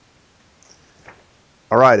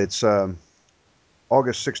All right, it's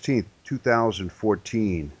August 16th,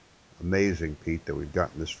 2014. Amazing, Pete, that we've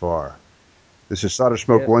gotten this far. This is Solder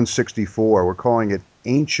Smoke Yes. 164. We're calling it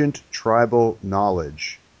Ancient Tribal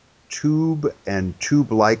Knowledge, Tube and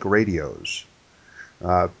Tube-like Radios.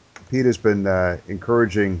 Uh, Pete has been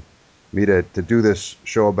encouraging me to do this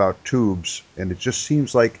show about tubes, and it just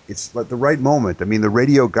seems like it's like the right moment. I mean, the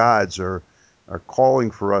radio gods are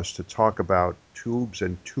calling for us to talk about tubes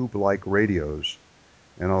and tube-like radios,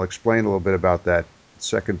 and I'll explain a little bit about that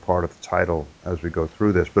second part of the title as we go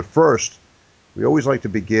through this. But first, we always like to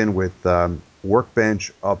begin with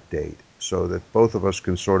Workbench Update so that both of us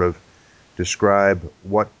can sort of describe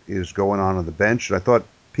what is going on the bench. And I thought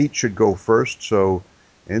Pete should go first, so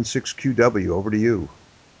N6QW, over to you.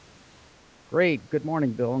 Great. Good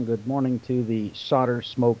morning, Bill, and good morning to the Solder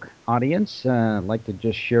Smoke audience. I'd like to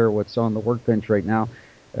just share what's on the workbench right now.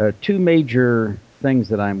 Two major things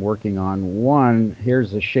that I'm working on. One,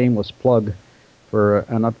 here's a shameless plug for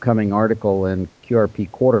an upcoming article in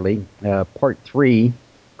QRP Quarterly, part three,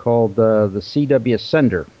 called the CW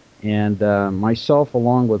Sender. And myself,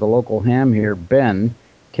 along with a local ham here, Ben,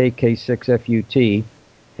 KK6FUT,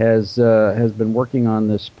 has been working on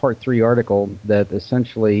this part three article that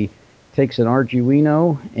essentially takes an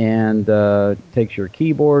Arduino and takes your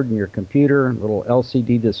keyboard and your computer, little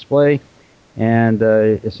LCD display, and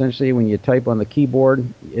essentially when you type on the keyboard,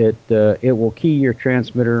 it will key your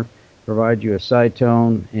transmitter, provide you a side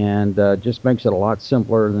tone, and just makes it a lot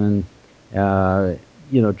simpler than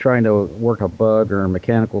trying to work a bud or a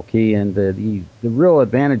mechanical key. And the real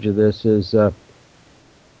advantage of this is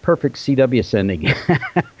perfect CW sending.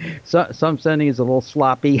 Some sending is a little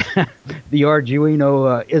sloppy. The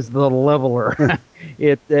Arduino is the leveler.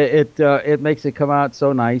 It makes it come out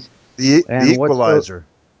so nice. The And what's so equalizer.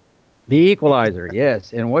 the equalizer,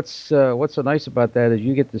 yes. And what's so nice about that is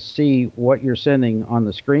you get to see what you're sending on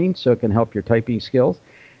the screen, so it can help your typing skills.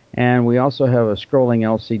 And we also have a scrolling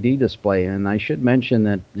LCD display. And I should mention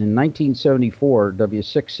that in 1974,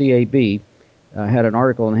 W6CAB had an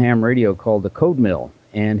article in ham radio called The Code Mill.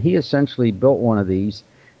 And he essentially built one of these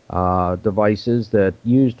devices that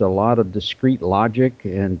used a lot of discrete logic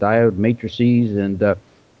and diode matrices. And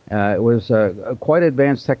it was quite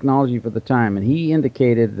advanced technology for the time. And he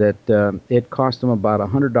indicated that it cost him about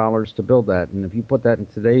 $100 to build that. And if you put that in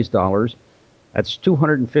today's dollars, that's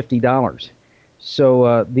 $250.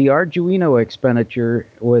 So the Arduino expenditure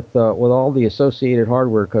with all the associated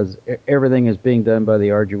hardware, because everything is being done by the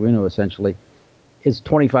Arduino essentially, is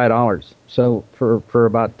 $25. So for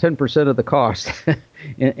about 10% of the cost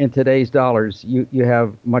in today's dollars, you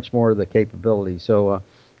have much more of the capability. So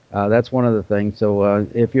that's one of the things. So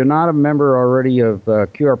if you're not a member already of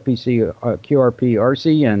QRP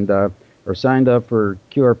RC and or signed up for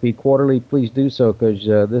QRP Quarterly, please do so, because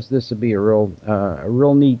this would be a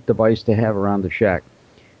real neat device to have around the shack.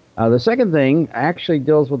 The second thing actually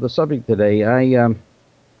deals with the subject today.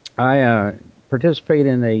 I participate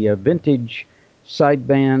in a vintage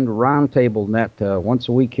sideband roundtable net once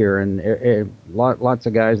a week here, and lots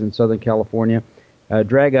of guys in Southern California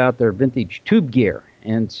drag out their vintage tube gear,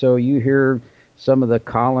 and so you hear some of the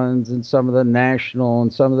Collins and some of the National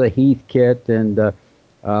and some of the Heathkit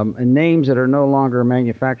and names that are no longer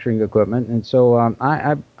manufacturing equipment. And so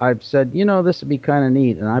I've said, this would be kind of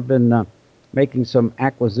neat, and I've been making some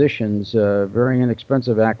acquisitions, very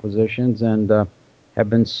inexpensive acquisitions, and have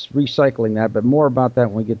been recycling that. But more about that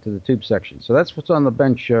when we get to the tube section. So that's what's on the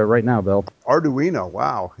bench right now, Bill. Arduino,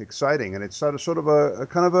 wow, exciting, and it's sort of a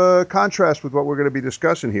kind of a contrast with what we're going to be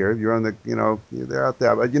discussing here. You're on the, you're out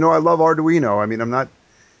there, but I love Arduino. I mean, I'm not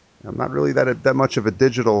really that much of a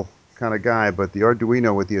digital kind of guy, but the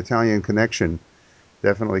Arduino with the Italian connection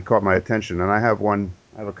definitely caught my attention. And I have one.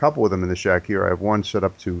 I have a couple of them in the shack here. I have one set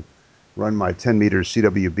up to run my 10 meter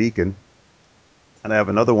CW beacon, and I have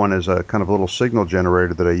another one as a kind of little signal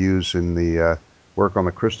generator that I use in the work on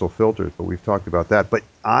the crystal filters. But we've talked about that. But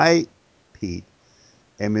I, Pete,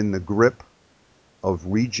 am in the grip of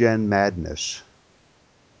regen madness.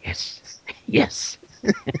 Yes, yes,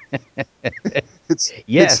 It's it's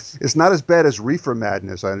yes. it's not as bad as reefer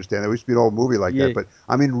madness. I understand there used to be an old movie like that, Yeah. but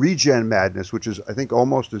I'm in regen madness, which is I think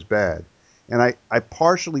almost as bad. And I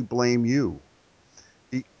partially blame you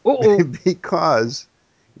Oh, because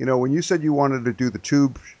when you said you wanted to do the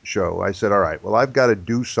tube show, I said, all right, well I've got to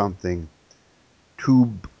do something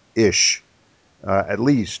tube-ish, at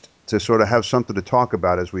least to sort of have something to talk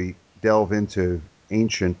about as we delve into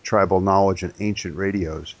ancient tribal knowledge and ancient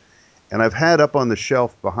radios. And I've had up on the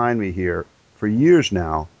shelf behind me here for years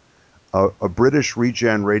now a British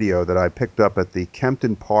regen radio that I picked up at the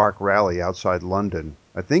Kempton Park rally outside London.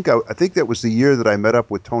 I think that was the year that I met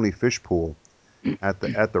up with Tony Fishpool, at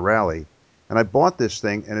the rally, and I bought this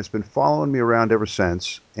thing, and it's been following me around ever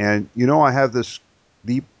since. And I have this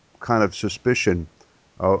deep kind of suspicion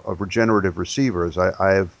of regenerative receivers.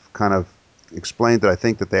 I have kind of explained that I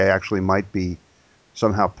think that they actually might be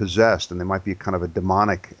somehow possessed, and there might be kind of a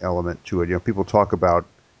demonic element to it. People talk about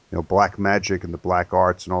black magic and the black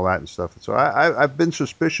arts and all that and stuff. So I've been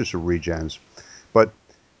suspicious of regens, but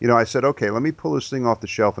I said, okay, let me pull this thing off the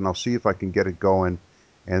shelf and I'll see if I can get it going,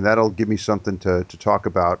 and that'll give me something to talk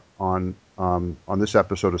about on this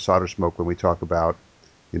episode of Solder Smoke when we talk about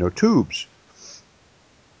tubes.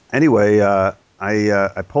 Anyway,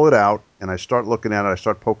 I pull it out and I start looking at it. I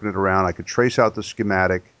start poking it around. I could trace out the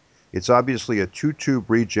schematic. It's obviously a two-tube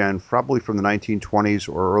regen, probably from the 1920s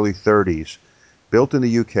or early 30s, built in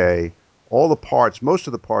the UK. All the parts, most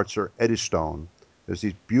of the parts are Eddystone. There's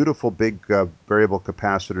these beautiful big variable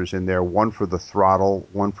capacitors in there, one for the throttle,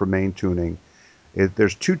 one for main tuning.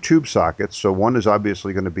 There's two tube sockets, so one is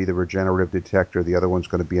obviously going to be the regenerative detector. The other one's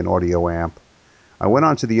going to be an audio amp. I went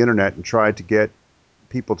onto the internet and tried to get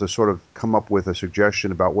people to sort of come up with a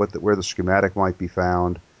suggestion about where the schematic might be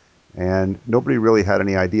found, and nobody really had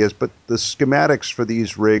any ideas. But the schematics for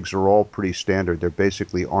these rigs are all pretty standard. They're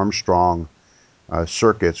basically Armstrong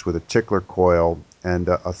circuits with a tickler coil and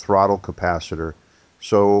a throttle capacitor.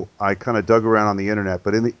 So I kind of dug around on the internet,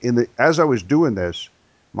 but as I was doing this,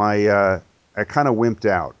 I kind of wimped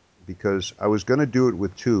out because I was going to do it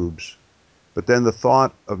with tubes, but then the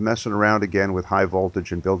thought of messing around again with high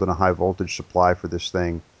voltage and building a high voltage supply for this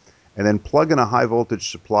thing, and then plugging a high voltage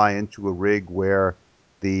supply into a rig where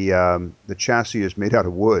the chassis is made out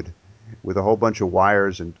of wood, with a whole bunch of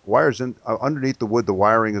wires underneath the wood. The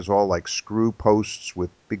wiring is all like screw posts with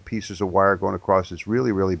big pieces of wire going across. It's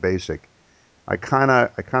really, really basic. I kind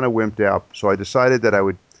of wimped out, so I decided that I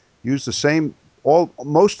would use the same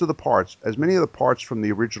most of the parts, as many of the parts from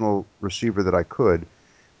the original receiver that I could,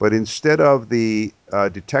 but instead of the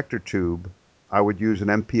detector tube, I would use an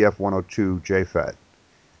MPF 102 JFET,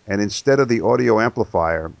 and instead of the audio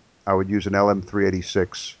amplifier, I would use an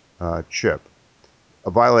LM386 chip,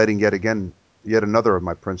 violating yet another of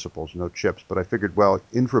my principles, no chips. But I figured, well,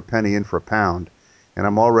 in for a penny, in for a pound, and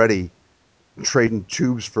I'm already trading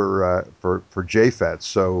tubes for JFETs.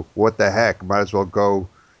 So what the heck? Might as well go,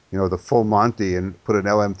 the full Monty and put an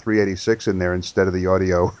LM386 in there instead of the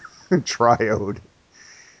audio triode.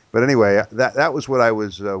 But anyway, that was what I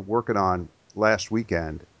was working on last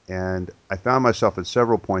weekend, and I found myself at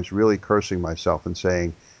several points really cursing myself and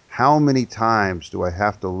saying, how many times do I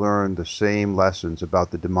have to learn the same lessons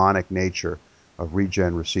about the demonic nature of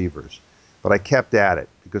regen receivers? But I kept at it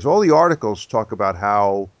because all the articles talk about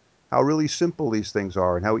how really simple these things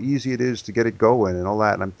are and how easy it is to get it going and all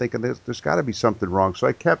that. And I'm thinking there's got to be something wrong. So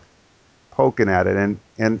I kept poking at it,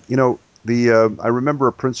 and the I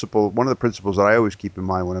remember one of the principles that I always keep in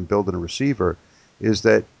mind when I'm building a receiver is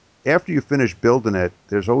that after you finish building it,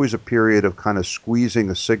 there's always a period of kind of squeezing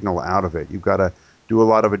the signal out of it. You've got to do a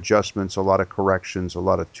lot of adjustments, a lot of corrections, a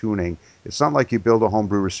lot of tuning. It's not like you build a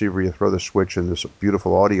homebrew receiver, you throw the switch, and this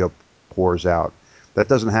beautiful audio pours out. That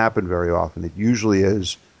doesn't happen very often. It usually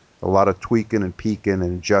is a lot of tweaking and peaking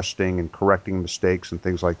and adjusting and correcting mistakes and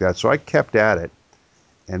things like that. So I kept at it,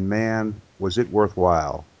 and man, was it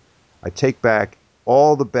worthwhile. I take back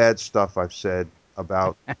all the bad stuff I've said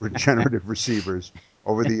about regenerative receivers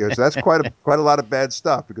over the years. That's quite a lot of bad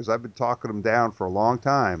stuff because I've been talking them down for a long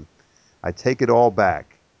time. I take it all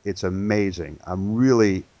back. It's amazing. I'm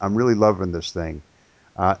really loving this thing.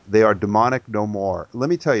 They are demonic no more. Let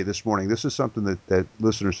me tell you, this morning, this is something that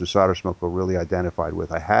listeners to Solder Smoke will really identified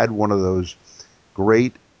with. I had one of those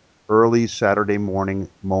great early Saturday morning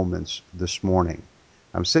moments this morning.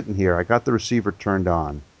 I'm sitting here. I got the receiver turned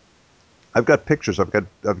on. I've got pictures. I've got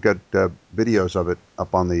videos of it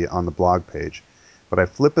up on the blog page. But I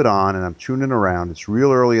flip it on and I'm tuning around. It's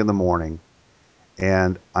real early in the morning,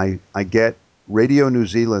 and I get Radio New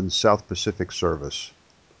Zealand's South Pacific service,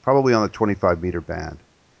 probably on the 25-meter band,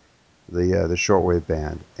 the shortwave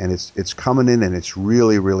band, and it's coming in and it's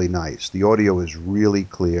really, really nice. The audio is really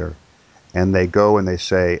clear, and they go and they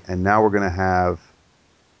say, and now we're going to have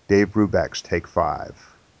Dave Brubeck's Take Five,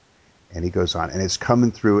 and he goes on, and it's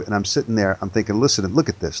coming through, and I'm sitting there, I'm thinking, listen, look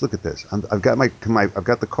at this, look at this. I've got I've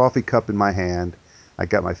got the coffee cup in my hand, I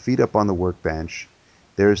got my feet up on the workbench.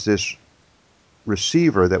 There's this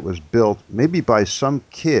receiver that was built maybe by some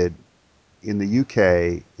kid in the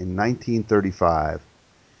UK in 1935.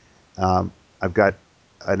 I've got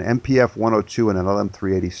an MPF 102 and an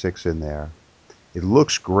LM386 in there. It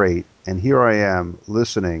looks great, and here I am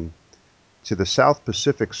listening to the South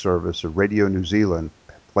Pacific service of Radio New Zealand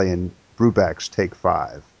playing Brubeck's Take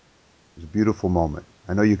Five. It was a beautiful moment.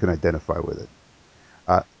 I know you can identify with it.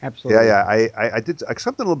 Yeah, Absolutely. yeah. I did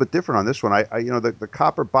something a little bit different on this one. The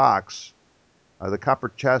copper box, the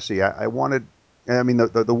copper chassis. I wanted, I mean,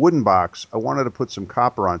 the wooden box. I wanted to put some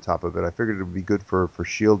copper on top of it. I figured it would be good for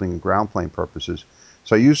shielding and ground plane purposes.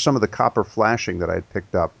 So I used some of the copper flashing that I had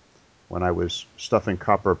picked up when I was stuffing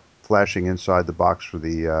copper flashing inside the box for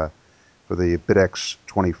the BitX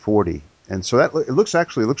 2040. And so that it looks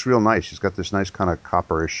real nice. It's got this nice kind of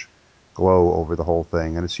copperish glow over the whole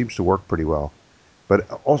thing, and it seems to work pretty well. But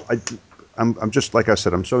also, I'm just like I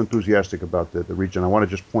said, I'm so enthusiastic about the region. I want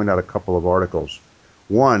to just point out a couple of articles.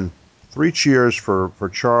 One, three cheers for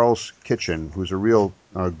Charles Kitchen, who's a real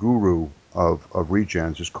guru of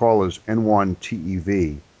regens. His call is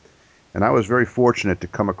N1TEV, and I was very fortunate to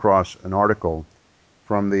come across an article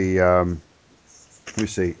from the let me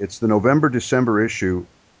see, it's the November December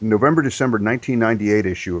 1998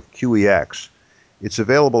 issue of QEX. It's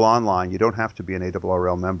available online. You don't have to be an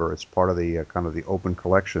ARRL member. It's part of the kind of the open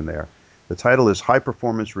collection there. The title is High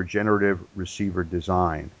Performance Regenerative Receiver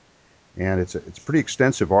Design, and it's a pretty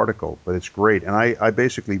extensive article, but it's great. And I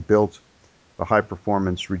basically built the high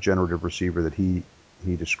performance regenerative receiver that he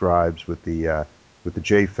describes with the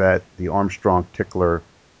JFET, the Armstrong tickler,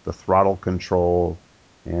 the throttle control,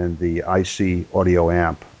 and the IC audio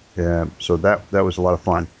amp. So that was a lot of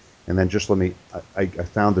fun. And then just let me, I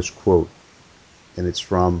found this quote, and it's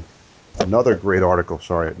from another great article.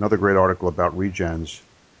 Sorry, another great article about regens.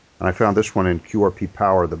 And I found this one in QRP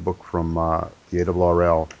Power, the book from the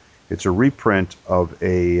ARRL. It's a reprint of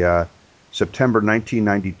a September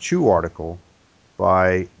 1992 article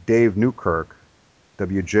by Dave Newkirk,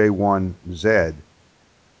 WJ1Z,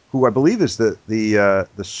 who I believe is the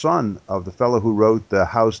son of the fellow who wrote the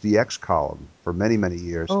How's DX column for many, many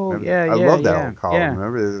years. Oh Remember, yeah, I yeah, love that yeah, old column. yeah,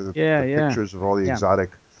 Remember yeah, the yeah, pictures of all the yeah.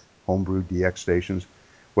 exotic homebrew DX stations?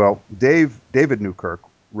 Well, David Newkirk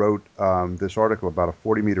wrote this article about a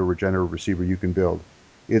 40-meter regenerative receiver you can build.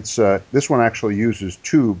 It's this one actually uses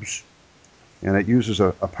tubes, and it uses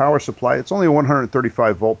a power supply. It's only a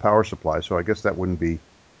 135 volt power supply, so I guess that wouldn't be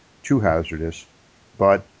too hazardous.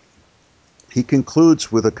 But he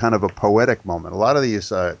concludes with a kind of a poetic moment. A lot of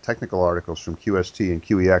these technical articles from QST and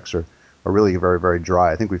QEX are really very, very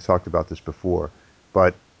dry. I think we've talked about this before,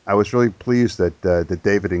 but I was really pleased that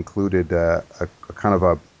David included a kind of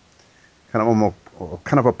a kind of almost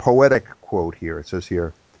kind of a poetic quote here. It says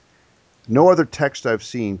here, "No other text I've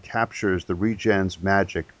seen captures the regen's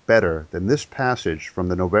magic better than this passage from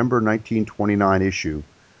the November 1929 issue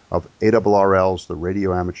of ARRL's The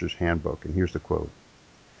Radio Amateur's Handbook." And here's the quote.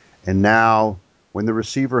 "And now, when the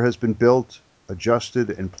receiver has been built,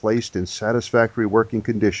 adjusted, and placed in satisfactory working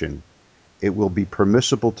condition, it will be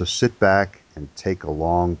permissible to sit back and take a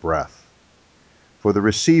long breath. For the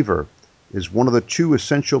receiver is one of the two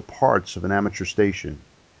essential parts of an amateur station.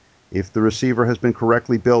 If the receiver has been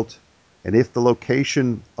correctly built, and if the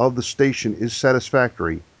location of the station is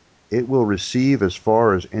satisfactory, it will receive as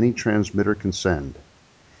far as any transmitter can send.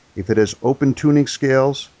 If it has open tuning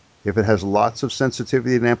scales, if it has lots of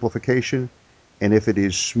sensitivity and amplification, and if it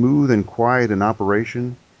is smooth and quiet in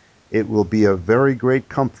operation, it will be a very great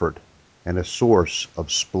comfort and a source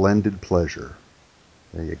of splendid pleasure."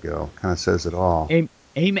 There you go. Kind of says it all. Amen.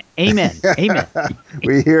 Amen. Amen.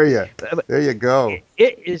 We hear you. But There you go.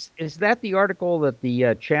 is that the article that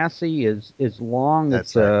the chassis is long?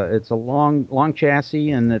 That's right. It's a long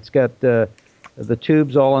chassis, and it's got the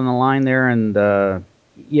tubes all in the line there, and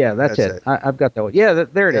yeah, that's That's it. it. I've got that one. Yeah,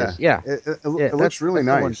 there it Yeah. is. Yeah, yeah, It looks really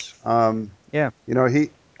that's the one. nice. Yeah. You know,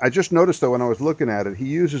 I just noticed though when I was looking at it, he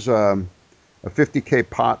uses a 50K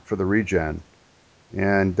pot for the regen.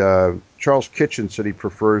 And Charles Kitchen said he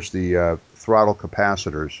prefers the throttle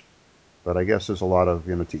capacitors, but I guess there's a lot of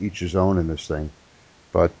to each his own in this thing.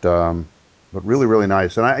 But really really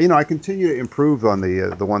nice. And I continue to improve on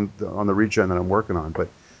the one on the regen that I'm working on. But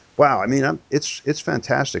wow, I mean it's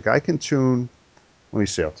fantastic. I can tune. Let me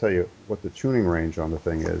see. I'll tell you what the tuning range on the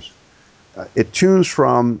thing is. It tunes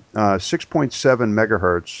from 6.7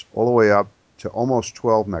 megahertz all the way up to almost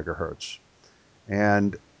 12 megahertz.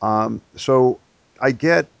 And so I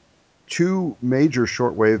get two major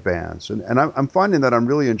shortwave bands, and I'm finding that I'm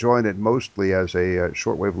really enjoying it mostly as a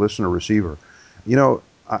shortwave listener receiver. You know,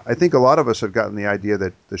 I think a lot of us have gotten the idea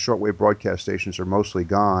that the shortwave broadcast stations are mostly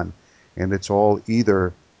gone, and it's all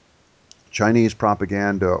either Chinese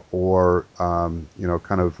propaganda or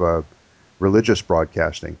kind of religious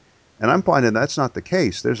broadcasting. And I'm finding that's not the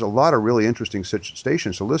case. There's a lot of really interesting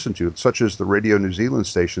stations to listen to, such as the Radio New Zealand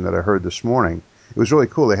station that I heard this morning. It was really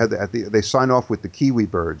cool. They had they sign off with the kiwi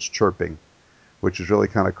birds chirping, which is really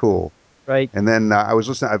kind of cool. Right. And then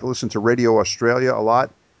I've listened to Radio Australia a lot.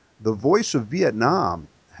 The Voice of Vietnam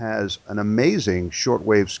has an amazing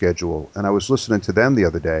shortwave schedule, and I was listening to them the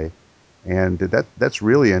other day, and that's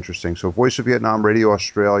really interesting. So Voice of Vietnam, Radio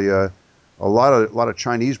Australia, a lot of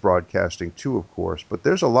Chinese broadcasting too, of course. But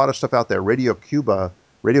there's a lot of stuff out there. Radio Cuba,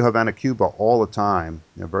 Radio Havana, Cuba, all the time.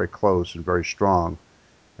 Very close and very strong,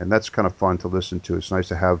 and that's kind of fun to listen to. It's nice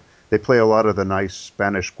to have. They play a lot of the nice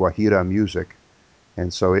Spanish Guajira music,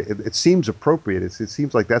 and so it seems appropriate. It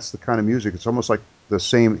seems like that's the kind of music. It's almost like the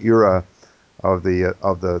same era of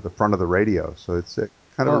the front of the radio. So it's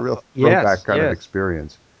kind of a real throwback Yes, kind of yes.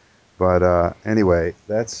 experience. But anyway,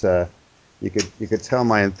 that's you could tell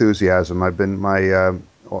my enthusiasm. I've been my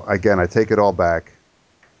again. I take it all back.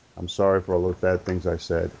 I'm sorry for all those bad things I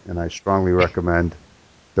said, and I strongly recommend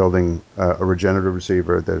building a regenerative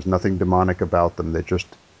receiver. There's nothing demonic about them.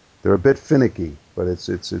 They're a bit finicky, but it's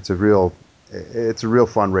a real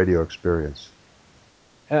fun radio experience.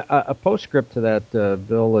 A postscript to that,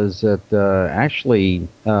 Bill, is that actually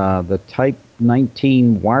the Type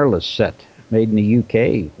 19 wireless set made in the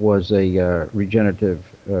UK was a regenerative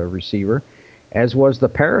receiver, as was the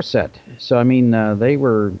Paraset. So I mean, they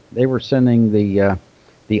were sending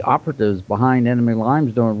the operatives behind enemy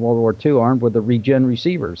lines during World War II armed with a regen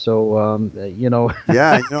receiver. So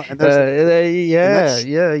Yeah, and and yeah,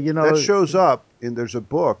 yeah, that shows up in there's a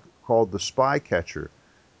book called The Spy Catcher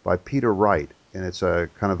by Peter Wright, and it's a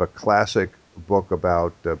kind of a classic book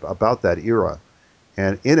about that era.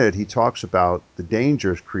 And in it, he talks about the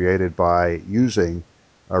dangers created by using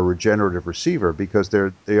a regenerative receiver because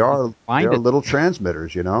they are find it. little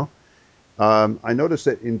transmitters. I noticed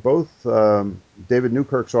that in both David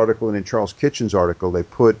Newkirk's article and in Charles Kitchen's article, they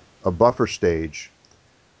put a buffer stage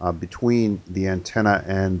between the antenna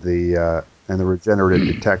and the regenerative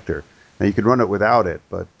detector. Now you could run it without it,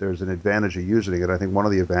 but there's an advantage of using it. I think one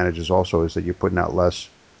of the advantages also is that you're putting out less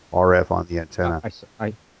RF on the antenna.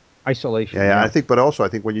 Isolation. Yeah, yeah, Yeah. but also I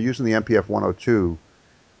think when you're using the MPF 102,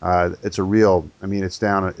 it's a real. I mean, it's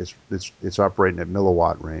down. It's operating at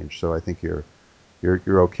milliwatt range, so I think you're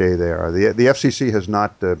okay there. The FCC has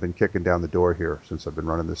not been kicking down the door here since I've been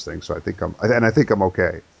running this thing, so I think I'm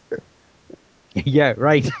okay. Yeah.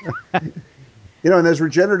 Right. And there's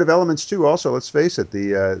regenerative elements too. Also, let's face it,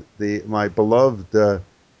 the my beloved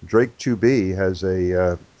Drake 2B has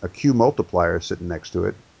a Q multiplier sitting next to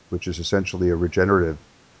it, which is essentially a regenerative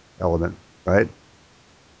element, right?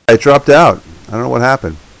 It dropped out. I don't know what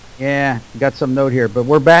happened. Yeah. Got some note here, but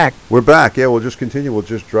we're back. We're back. Yeah, we'll just continue. We'll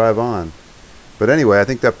just drive on. But anyway, I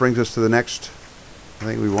think that brings us to the next. I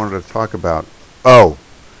think we wanted to talk about. Oh,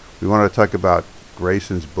 we wanted to talk about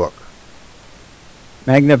Grayson's book.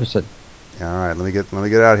 Magnificent. All right, let me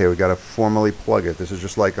get out of here. We got to formally plug it. This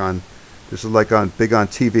is like on big on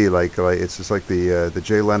TV. Like it's just like the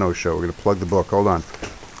Jay Leno show. We're gonna plug the book. Hold on.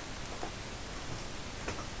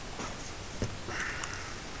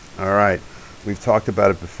 All right, we've talked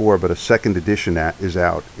about it before, but a second edition is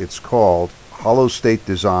out. It's called Hollow State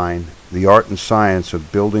Design: The Art and Science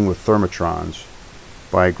of Building with Thermotrons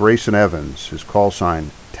by Grayson Evans. His call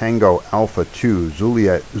sign Tango Alpha 2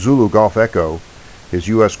 Zulu Golf Echo. His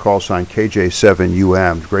U.S. call sign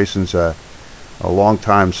KJ7UM. Grayson's a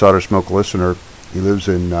longtime Solder Smoke listener. He lives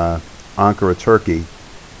in Ankara, Turkey,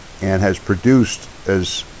 and has produced,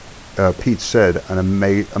 as Pete said, an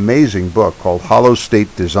amazing book called Hollow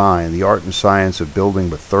State Design: The Art and Science of Building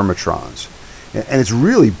with Thermotrons. And it's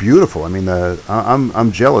really beautiful. I mean,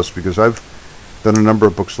 I'm jealous because I've done a number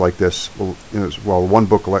of books like this. Well, one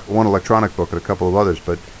electronic book, and a couple of others.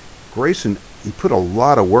 But Grayson, he put a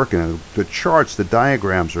lot of work in it. The charts, the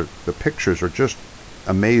diagrams, the pictures are just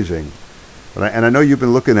amazing. And I know you've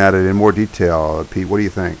been looking at it in more detail, Pete. What do you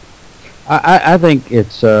think? I think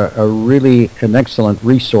it's a really an excellent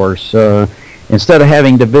resource. Instead of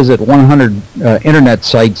having to visit 100 internet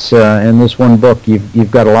sites in this one book,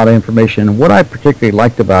 you've got a lot of information. And what I particularly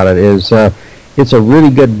liked about it is it's a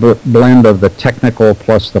really good blend of the technical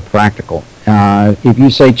plus the practical. If you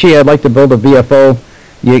say, "Gee, I'd like to build a VFO,"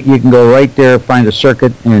 you can go right there, find a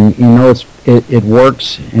circuit, and it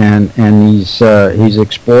works. And he's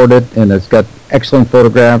explored it, and it's got excellent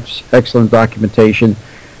photographs, excellent documentation.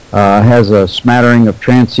 Has a smattering of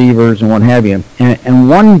transceivers and what have you. And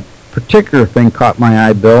one particular thing caught my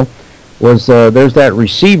eye, Bill, was there's that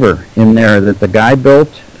receiver in there that the guy built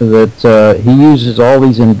that he uses all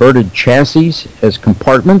these inverted chassis as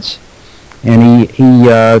compartments, and he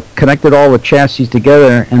connected all the chassis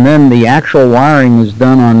together, and then the actual wiring is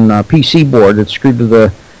done on a PC board. It's screwed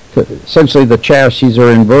essentially the chassis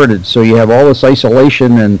are inverted, so you have all this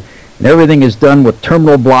isolation and everything is done with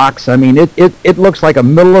terminal blocks. I mean, it looks like a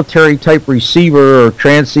military type receiver or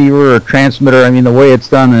transceiver or transmitter. I mean, the way it's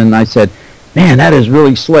done. And I said, Man, that is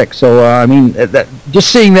really slick. So, I mean,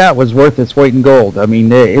 just seeing that was worth its weight in gold. I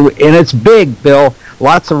mean, and it's big, Bill.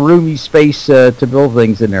 Lots of roomy space to build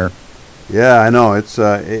things in there. Yeah, I know. It's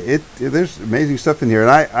there's amazing stuff in here,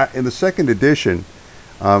 and I in the second edition,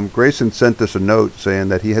 Grayson sent us a note saying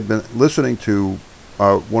that he had been listening to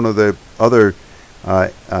one of the other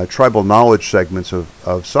tribal knowledge segments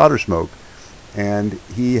of Solder Smoke, and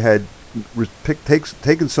he had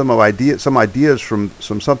taken some ideas from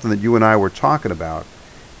something that you and I were talking about,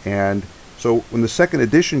 and so when the second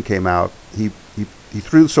edition came out, he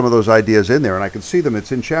threw some of those ideas in there, and I can see them.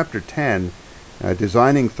 It's in chapter 10,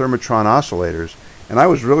 designing thermotron oscillators, and I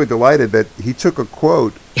was really delighted that he took a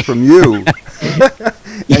quote from you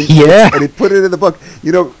Yeah. and he put it in the book.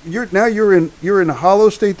 You know, you're in hollow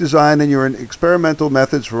state design and you're in experimental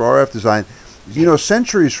methods for RF design. You know,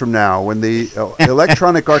 centuries from now, when the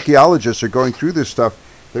electronic archaeologists are going through this stuff,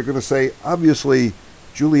 they're going to say, obviously,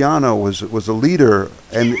 Giuliano was a leader,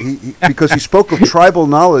 and because he spoke of tribal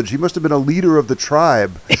knowledge, he must have been a leader of the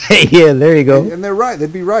tribe. Yeah, there you go. And they're right;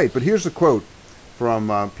 they'd be right. But here's the quote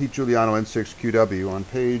from Pete Giuliano, N6QW, on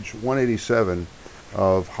page 187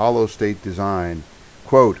 of Hollow State Design.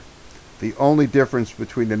 Quote: "The only difference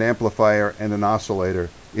between an amplifier and an oscillator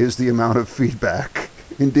is the amount of feedback."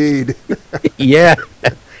 Indeed. Yeah,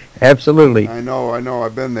 absolutely. I know,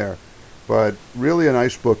 I've been there. But really a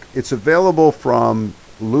nice book. It's available from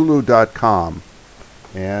lulu.com,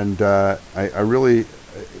 and I really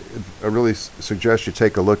suggest you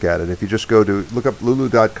take a look at it. If you just look up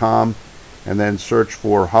lulu.com and then search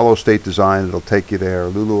for Hollow State Design, it'll take you there.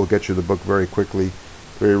 Lulu will get you the book very quickly,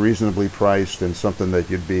 very reasonably priced, and something that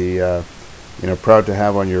you'd be proud to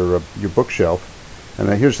have on your bookshelf. And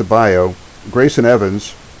here's the bio. Grayson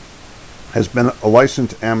Evans has been a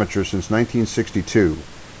licensed amateur since 1962.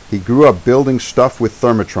 He grew up building stuff with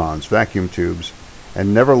thermotrons, vacuum tubes,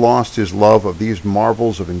 and never lost his love of these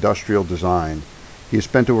marvels of industrial design. He has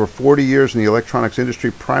spent over 40 years in the electronics industry,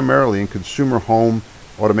 primarily in consumer home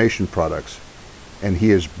automation products, and he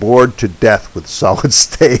is bored to death with solid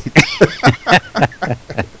state.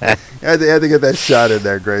 I had to get that shot in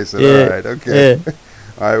there, Grayson. All Yeah, right, okay. yeah.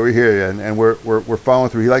 All right, we hear you, and we're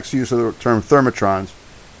following through. He likes to use the term thermotrons,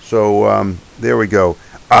 so there we go.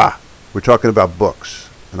 We're talking about books,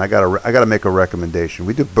 and I gotta make a recommendation.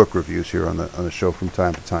 We do book reviews here on the show from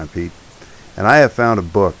time to time, Pete, and I have found a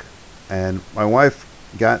book, and my wife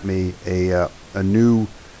got me a new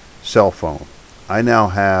cell phone. I now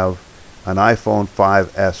have an iPhone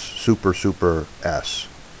 5S Super S.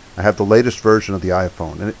 I have the latest version of the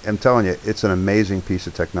iPhone, and I'm telling you, it's an amazing piece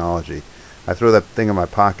of technology. I throw that thing in my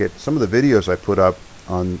pocket. Some of the videos I put up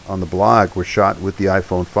on the blog were shot with the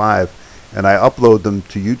iPhone 5, and I upload them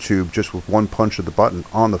to YouTube just with one punch of the button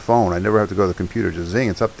on the phone. I never have to go to the computer. Just zing,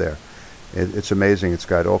 it's up there. It's amazing. It's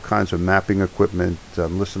got all kinds of mapping equipment.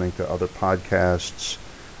 I'm listening to other podcasts,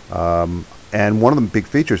 and one of the big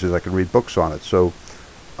features is I can read books on it. So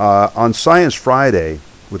on Science Friday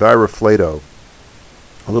with Ira Flato,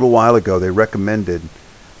 a little while ago, they recommended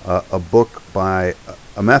a book by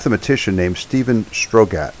a mathematician named Stephen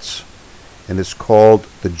Strogatz, and it's called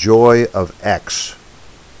The Joy of X.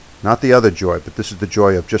 Not the other joy, but this is the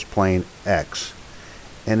joy of just plain X.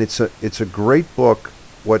 And it's a great book.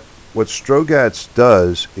 What Strogatz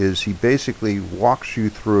does is he basically walks you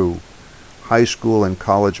through high school and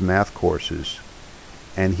college math courses,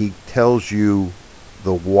 and he tells you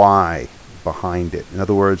the why behind it. In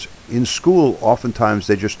other words, in school, oftentimes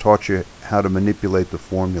they just taught you how to manipulate the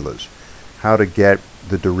formulas, how to get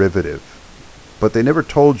the derivative, but they never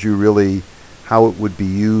told you really how it would be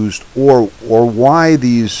used, or why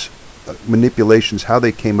these manipulations, how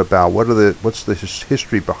they came about, what's the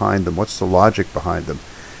history behind them, what's the logic behind them.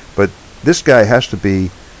 But this guy has to be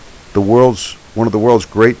one of the world's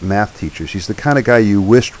great math teachers. He's the kind of guy you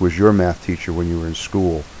wished was your math teacher when you were in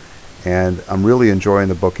school. And I'm really enjoying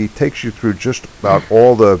the book. He takes you through just about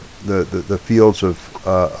all the fields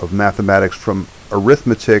of mathematics, from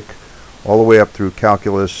arithmetic all the way up through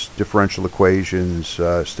calculus, differential equations,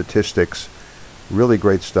 statistics. Really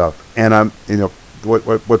great stuff. And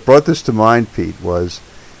what brought this to mind, Pete, was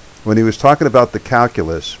when he was talking about the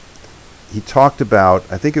calculus. He talked about,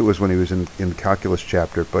 I think it was when he was in the calculus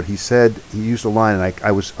chapter, but he said, he used a line, and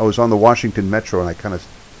I was on the Washington Metro, and I kind of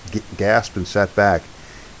gasped and sat back.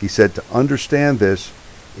 He said, to understand this,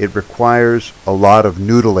 it requires a lot of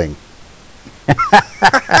noodling.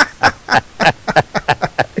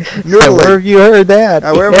 Where Noodling. have you heard that?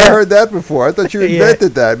 Now, where have I Yeah, heard that before? I thought you yeah,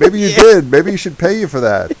 invented that. Maybe you yeah, did. Maybe you should pay you for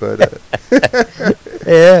that. But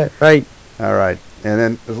yeah. Right. all right. And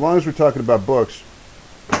then, as long as we're talking about books,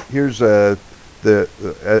 here's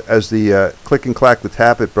as the Click and Clack the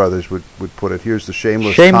Tappet brothers would put it. Here's the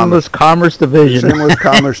Shameless Commerce Division. shameless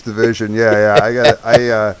commerce division. Yeah,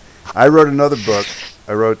 yeah. I wrote another book.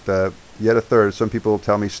 I wrote yet a third. Some people will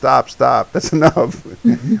tell me stop. That's enough.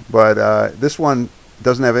 But this one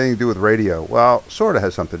doesn't have anything to do with radio. Well, sort of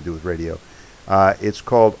has something to do with radio. It's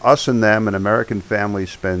called Us and Them: An American Family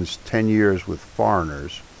Spends 10 Years with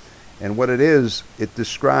Foreigners. And what it is, it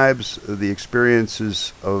describes the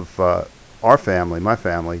experiences of our family, my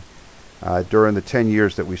family, during the 10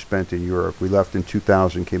 years that we spent in Europe. We left in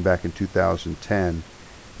 2000, came back in 2010.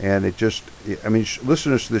 And it just, I mean,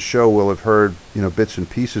 listeners to the show will have heard, bits and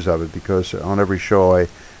pieces of it, because on every show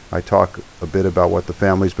I talk a bit about what the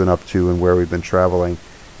family's been up to and where we've been traveling.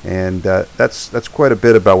 And that's quite a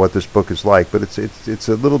bit about what this book is like. But it's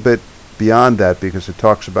a little bit beyond that, because it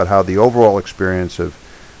talks about how the overall experience of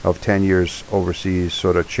 10 years overseas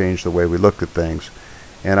sort of changed the way we look at things.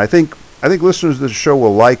 And I think listeners to the show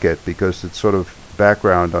will like it, because it's sort of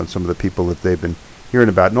background on some of the people that they've been hearing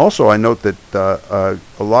about. And also I note that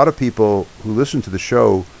a lot of people who listen to the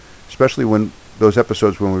show, especially when those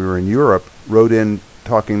episodes when we were in Europe, wrote in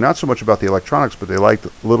talking not so much about the electronics, but they liked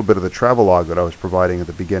a little bit of the travelogue that I was providing at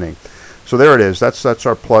the beginning. So there it is. That's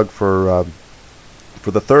our plug for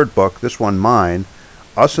the third book, this one mine,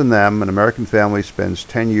 Us and Them: An American Family Spends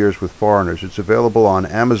 10 Years with Foreigners. It's available on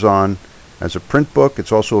Amazon as a print book.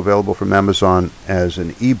 It's also available from Amazon as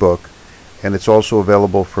an ebook, and it's also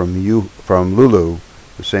available from Lulu,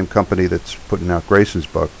 the same company that's putting out Grayson's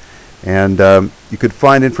book. And you could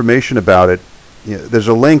find information about it. There's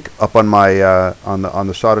a link up on my on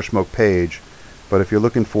the Solder Smoke page, but if you're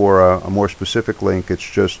looking for a more specific link, it's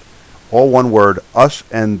just all one word: Us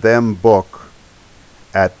and Them Book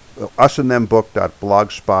at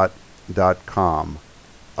usandthembook.blogspot.com.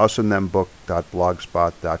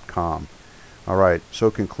 usandthembook.blogspot.com. All right,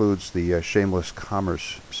 so concludes the shameless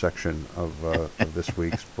commerce section of this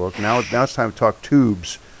week's book. Now it's time to talk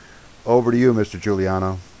tubes. Over to you, Mr.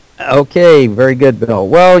 Giuliano. Okay, very good, Bill.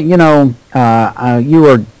 Well, you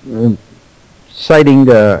were citing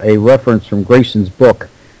a reference from Grayson's book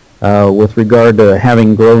with regard to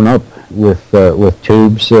having grown up with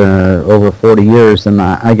tubes over 40 years, and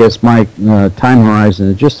I guess my time horizon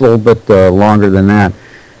is just a little bit longer than that.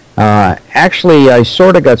 Actually, I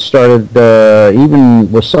sort of got started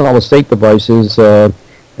even with solid-state devices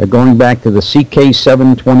going back to the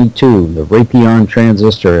CK722, the Raytheon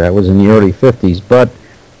transistor. That was in the early 50s, but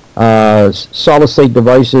solid-state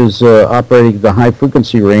devices operating at the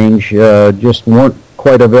high-frequency range just weren't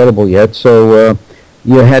quite available yet, so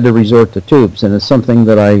you had to resort to tubes, and it's something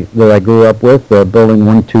that I grew up with, building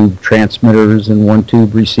one-tube transmitters and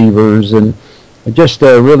one-tube receivers, and just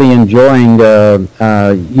really enjoying,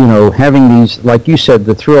 having these, like you said,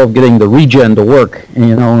 the thrill of getting the regen to work,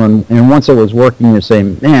 and once it was working, you say,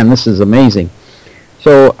 man, this is amazing.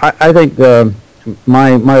 So I think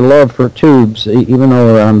my love for tubes, even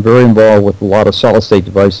though I'm very involved with a lot of solid-state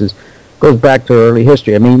devices, goes back to early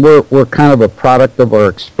history. I mean, we're kind of a product of our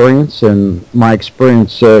experience, and my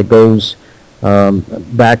experience goes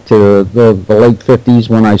back to the late 50s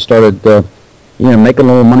when I started, making a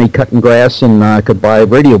little money cutting grass, and I could buy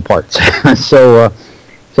radio parts. So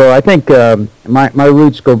I think my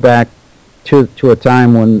roots go back to a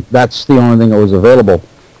time when that's the only thing that was available.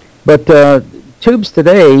 But tubes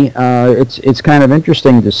today, it's kind of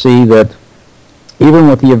interesting to see that even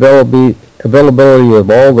with the availability of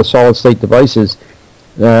all the solid-state devices,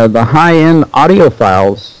 the high-end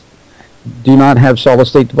audiophiles do not have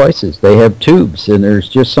solid-state devices. They have tubes, and there's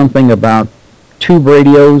just something about tube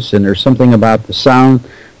radios, and there's something about the sound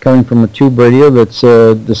coming from a tube radio that's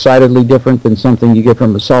decidedly different than something you get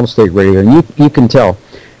from a solid-state radio, and you can tell.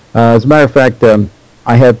 As a matter of fact,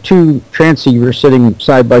 I have two transceivers sitting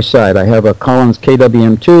side by side. I have a Collins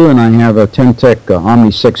KWM2 and I have a Ten-Tech Omni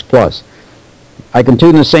 6 Plus. I can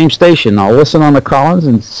tune the same station. I'll listen on the Collins,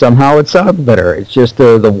 and somehow it sounds better. It's just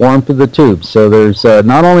the warmth of the tube. So there's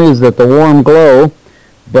not only is it the warm glow,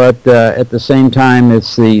 but at the same time,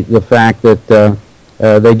 it's the fact that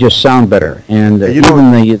they just sound better. And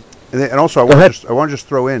and also I want to just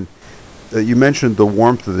throw in that you mentioned the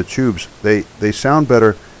warmth of the tubes. They sound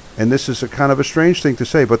better, and this is a kind of a strange thing to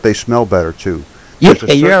say, but they smell better too. Yeah,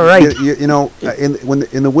 you're right.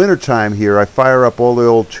 In the wintertime here, I fire up all the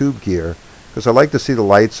old tube gear, because I like to see the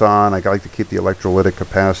lights on. I like to keep the electrolytic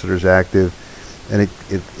capacitors active, and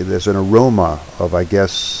there's an aroma of, I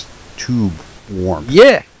guess, tube warmth.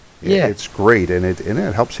 Yeah. It's great, and it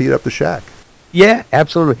helps heat up the shack. Yeah,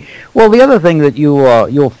 absolutely. Well, the other thing that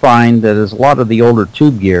you'll find that is a lot of the older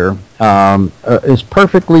tube gear is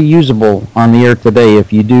perfectly usable on the air today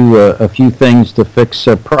if you do a few things to fix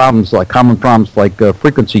problems like common problems like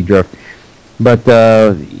frequency drift. But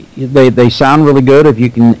they sound really good if you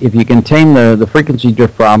can tame the frequency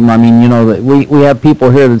drift problem. I mean, we have people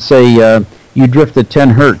here that say you drifted 10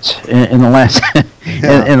 hertz in the last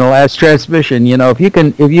Yeah. in the last transmission. If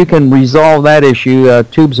you can resolve that issue,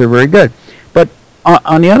 tubes are very good. But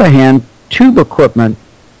on the other hand, tube equipment,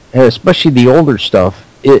 especially the older stuff,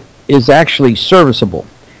 it is actually serviceable.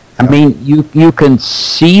 I Yep. mean, you can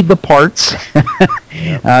see the parts.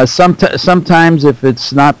 Yep. Sometimes, if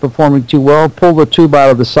it's not performing too well, pull the tube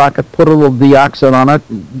out of the socket, put a little deoxit on it,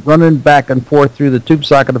 run it back and forth through the tube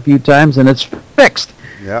socket a few times, and it's fixed.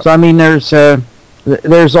 Yep. So, I mean,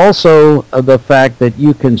 there's also the fact that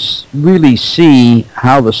you can really see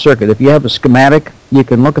how the circuit. If you have a schematic, you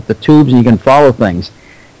can look at the tubes and you can follow things.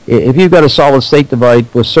 If you've got a solid state device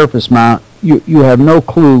with surface mount, you have no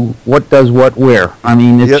clue what does what where. I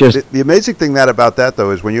mean, it's just The amazing thing about that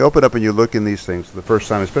though is when you open up and you look in these things for the first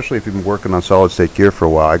time, especially if you've been working on solid state gear for a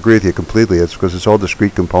while. I agree with you completely. It's because it's all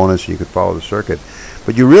discrete components and you can follow the circuit.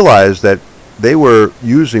 But you realize that they were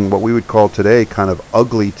using what we would call today kind of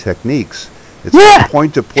ugly techniques. It's all yeah,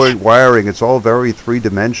 point-to-point wiring. It's all very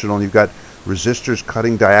three-dimensional. You've got resistors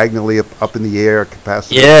cutting diagonally up in the air,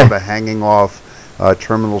 capacitors yeah. sort of hanging off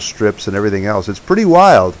terminal strips and everything else. It's pretty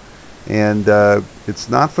wild, and it's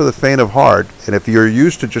not for the faint of heart. And if you're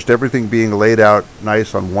used to just everything being laid out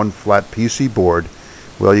nice on one flat PC board,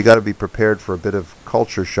 well, you got to be prepared for a bit of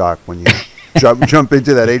culture shock when you jump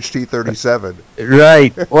into that HT37.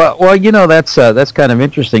 Right. Well, that's kind of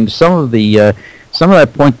interesting. Some of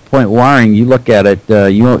that point-to-point wiring, you look at it,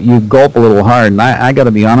 you gulp a little hard. And I got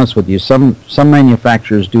to be honest with you, some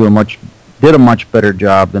manufacturers did a much better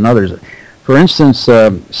job than others. For instance,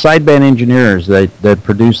 sideband engineers that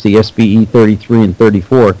produced the SBE 33 and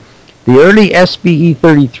 34. The early SBE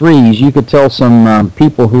 33s, you could tell some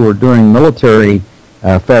people who were doing military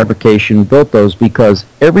fabrication built those because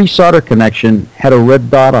every solder connection had a red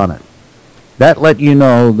dot on it. That let you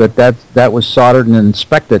know that was soldered and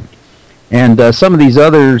inspected. And some of these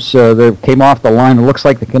others that came off the line, it looks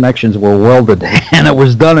like the connections were welded, and it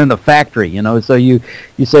was done in a factory. So you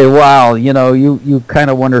say, wow, you kind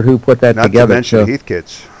of wonder who put that Not to together. mention So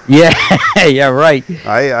Heathkits. yeah, yeah, right. But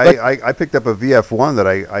I picked up a VF1 that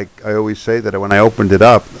I always say that when I opened it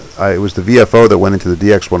up, it was the VFO that went into the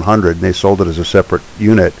DX100, and they sold it as a separate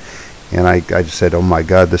unit. And I just said, oh my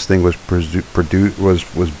God, this thing was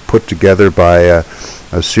was put together by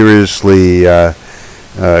a seriously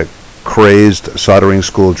crazed soldering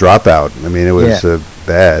school dropout. I mean, it yeah, was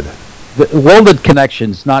bad. the welded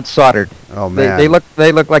connections, not soldered. Oh They man,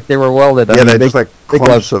 look like they were welded. I yeah, mean, they're just like big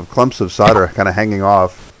gloves. clumps of solder kind of hanging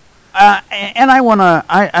off. And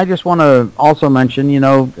I just wanna also mention,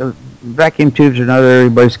 vacuum tubes are not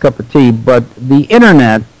everybody's cup of tea, but the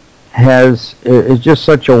internet is just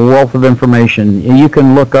such a wealth of information. You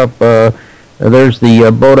can look up. There's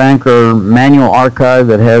the Boat Anchor Manual Archive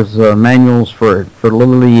that has manuals for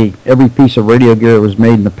literally every piece of radio gear that was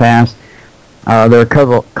made in the past. There are a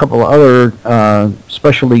couple of other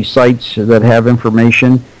specialty sites that have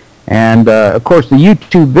information, and of course the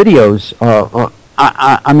YouTube videos.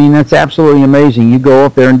 I mean, that's absolutely amazing. You go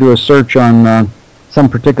up there and do a search on some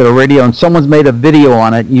particular radio, and someone's made a video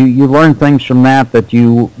on it. You learn things from that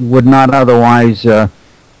you would not otherwise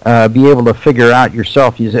be able to figure out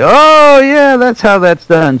yourself. You say, "Oh yeah, that's how that's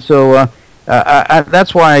done." So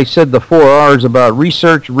that's why I said the 4 R's about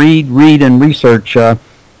research, read, and research.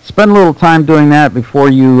 Spend a little time doing that before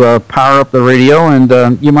you power up the radio,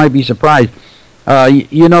 and you might be surprised.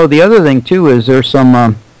 The other thing too is there's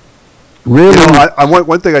some really I want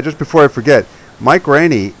one thing. I just before I forget, Mike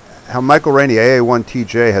Rainey, how Michael Rainey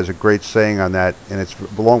AA1TJ has a great saying on that, and it's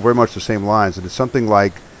along very much the same lines. And it's something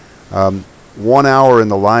like, 1 hour in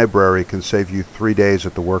the library can save you 3 days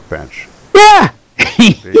at the workbench. yeah,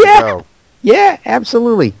 There you yeah, go. yeah,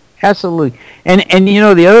 absolutely, absolutely. And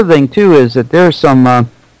the other thing too is that there's some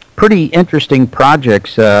pretty interesting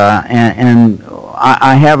projects, and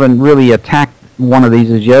I haven't really attacked one of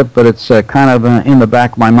these as yet, but it's kind of in the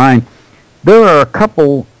back of my mind. There are a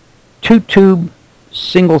couple two-tube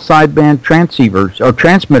single sideband transceivers or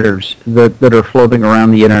transmitters that are floating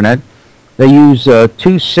around the internet. They use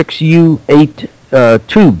two 6U8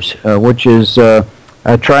 tubes, which is a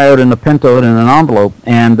triode and a pentode in an envelope,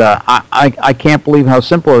 and I can't believe how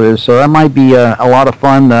simple it is. So that might be a lot of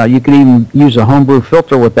fun. You can even use a homebrew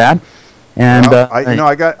filter with that, and Well, I'm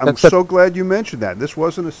that's a so glad you mentioned that. This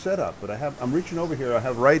wasn't a setup, but I'm reaching over here. I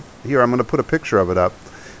have right here. I'm going to put a picture of it up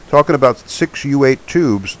talking about 6U8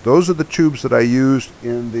 tubes. Those are the tubes that I used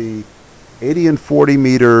in the 80 and 40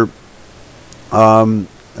 meter um,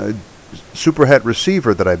 uh, superhet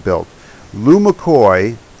receiver that I built. Lou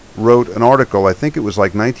McCoy wrote an article, I think it was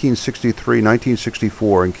like 1963,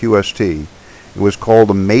 1964 in QST. It was called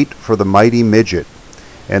 "A Mate for the Mighty Midget."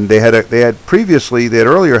 And they had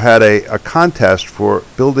earlier had a contest for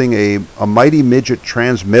building a Mighty Midget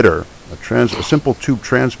transmitter, a simple tube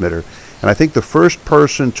transmitter. And I think the first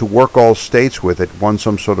person to work all states with it won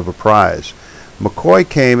some sort of a prize. McCoy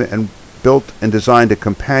came and built and designed a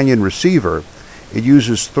companion receiver. It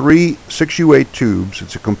uses three 6U8 tubes.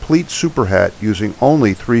 It's a complete superhet using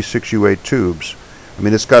only three 6U8 tubes. I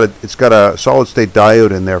mean, it's got a solid state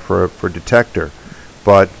diode in there for detector,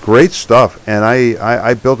 but great stuff. And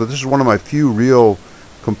I built it. This is one of my few real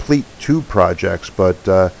complete tube projects, but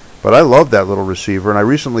I love that little receiver. And I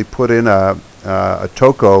recently put in a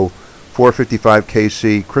Toco 455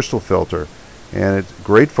 KC crystal filter, and it's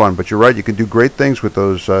great fun. But you're right, you can do great things with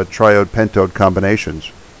those triode pentode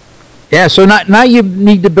combinations. Yeah, so now you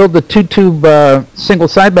need to build the two-tube single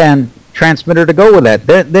sideband transmitter to go with that.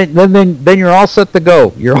 Then you're all set to go.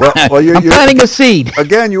 I'm planting a seed.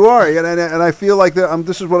 Again, you are, and I feel like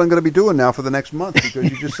this is what I'm going to be doing now for the next month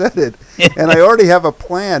because you just said it, and I already have a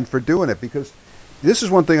plan for doing it because this is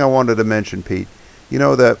one thing I wanted to mention, Pete. You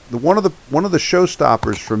know that one of the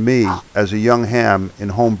showstoppers for me as a young ham in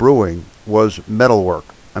home brewing was metalwork.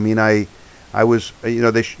 I mean, I was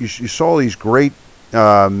you saw these great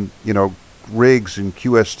rigs in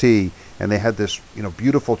QST, and they had this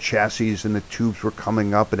beautiful chassis, and the tubes were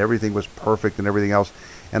coming up, and everything was perfect and everything else.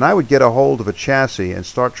 And I would get a hold of a chassis and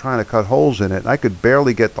start trying to cut holes in it, and I could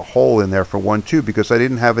barely get the hole in there for one tube because I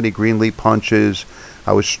didn't have any Greenlee punches.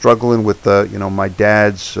 I was struggling with my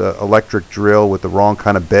dad's electric drill with the wrong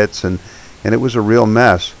kind of bits, and it was a real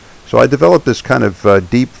mess. So I developed this kind of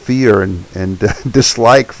deep fear and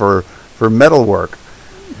dislike for metalwork.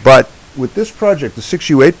 But with this project, the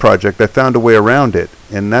 6U8 project, I found a way around it,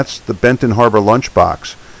 and that's the Benton Harbor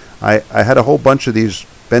lunchbox. I had a whole bunch of these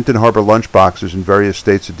Benton Harbor lunchboxes in various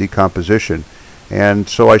states of decomposition, and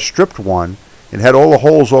so I stripped one. It had all the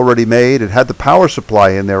holes already made. It had the power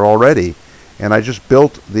supply in there already, and I just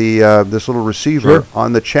built this little receiver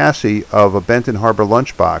on the chassis of a Benton Harbor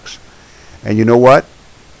lunchbox. And you know what?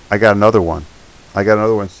 I got another one. I got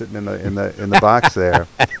another one sitting in the box there.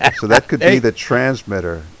 So that could be the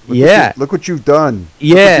transmitter. Look what you've done.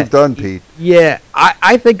 Yeah. Look what you've done, Pete. Yeah.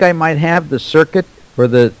 I think I might have the circuit for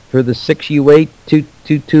the 6U8 two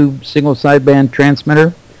tube single sideband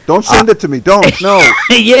transmitter. Don't send it to me. Don't. No.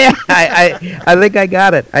 Yeah. I think I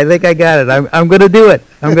got it. I'm gonna do it.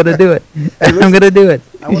 I'm gonna do it. Hey, listen, I'm gonna do it.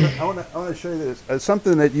 I want to show you this.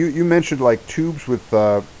 Something that you mentioned, like tubes with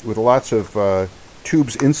lots of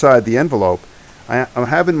tubes inside the envelope. I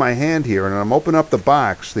have in my hand here, and I'm opening up the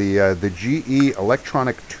box, the GE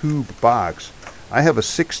electronic tube box. I have a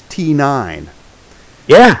 6T9.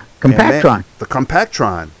 Yeah, Compactron. The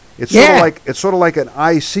Compactron. It's sort of like an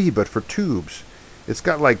IC, but for tubes. It's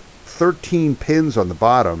got like 13 pins on the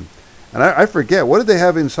bottom, and I forget, what did they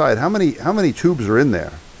have inside. How many tubes are in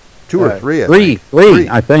there? Two or three? Three.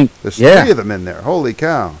 I think. There's three of them in there. Holy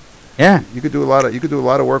cow! Yeah. You could do a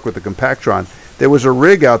lot of work with the Compactron. There was a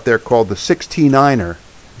rig out there called the 69er,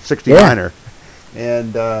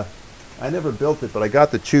 and I never built it, but I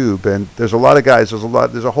got the tube. And there's a lot of guys.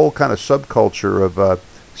 There's a whole kind of subculture of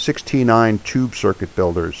 69 tube circuit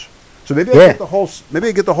builders. So maybe I get the whole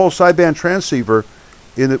sideband transceiver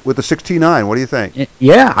with the 69. What do you think?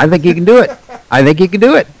 Yeah, I think you can do it.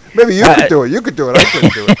 Maybe you could do it. You could do it. I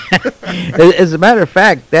couldn't do it. As a matter of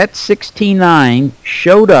fact, that 69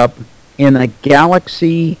 showed up in a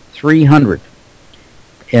Galaxy 300.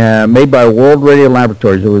 Made by World Radio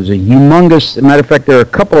Laboratories. It was a humongous. As a matter of fact, there are a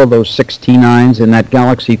couple of those 69s in that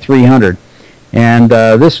Galaxy 300, and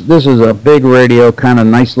this is a big radio, kind of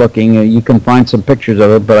nice looking. You can find some pictures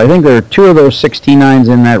of it, but I think there are two of those 69s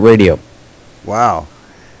in that radio. Wow.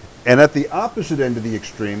 And at the opposite end of the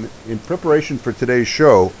extreme, in preparation for today's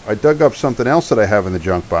show, I dug up something else that I have in the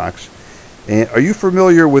junk box. And are you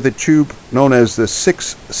familiar with a tube known as the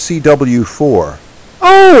 6CW4?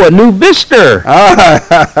 Oh, a new Vister.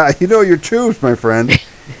 You know your tubes, my friend.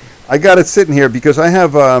 I got it sitting here because I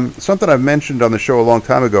have something I've mentioned on the show a long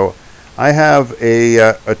time ago. I have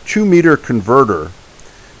a 2-meter converter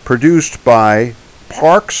produced by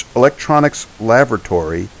Parks Electronics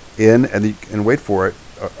Laboratory and wait for it,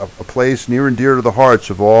 a place near and dear to the hearts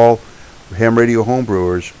of all ham radio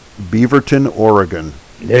homebrewers, Beaverton, Oregon.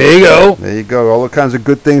 There you go. There you go. All the kinds of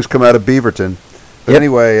good things come out of Beaverton. But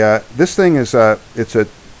anyway, this thing is it's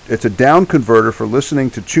a down converter for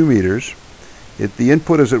listening to 2 meters. The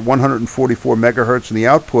input is at 144 megahertz, and the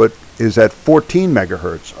output is at 14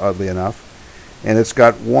 megahertz, oddly enough. And it's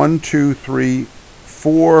got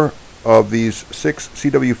 4 of these 6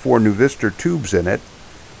 CW4 Nuvistor tubes in it.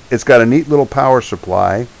 It's got a neat little power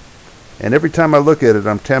supply. And every time I look at it,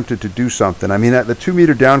 I'm tempted to do something. I mean, the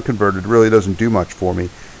 2-meter down converter really doesn't do much for me,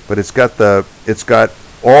 but it's got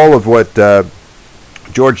all of what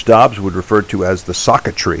George Dobbs would refer to as the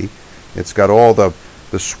socketry. It's got all the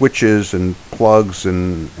switches and plugs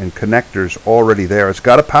and connectors already there. It's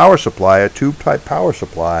got a power supply, a tube-type power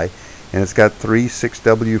supply, and it's got 3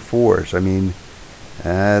 6W4s. I mean,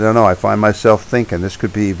 I don't know. I find myself thinking this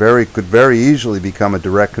could very easily become a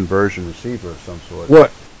direct conversion receiver of some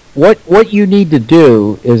sort. What you need to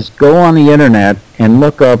do is go on the internet and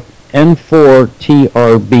look up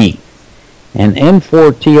N4TRB, and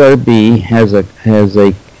N4TRB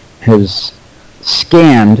has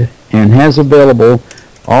scanned and has available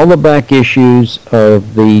all the back issues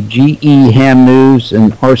of the GE Ham News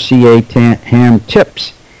and RCA Ham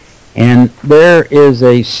Tips, and there is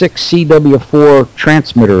a 6CW4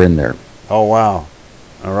 transmitter in there. Oh wow!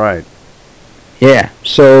 All right. Yeah,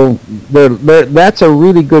 so that's a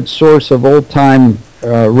really good source of old-time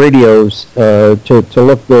radios to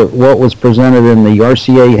look at what was presented in the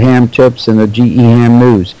RCA Ham Tips and the GE Ham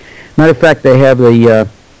News. Matter of fact, they have the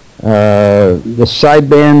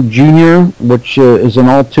Sideband Junior, which is an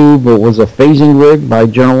all-tube. It was a phasing rig by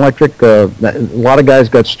General Electric. A lot of guys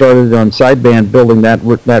got started on sideband building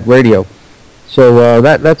that radio. So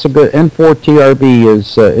that's a good. N4TRB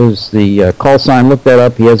is the call sign. Look that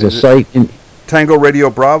up. He has a site in Tango Radio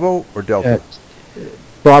Bravo or Delta?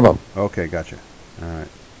 Bravo. Okay, gotcha. All right.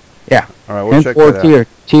 Yeah. All right, we'll check that out.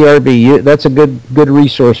 TRB. That's a good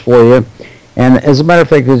resource for you. And as a matter of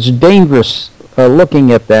fact, it's dangerous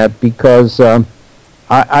looking at that because I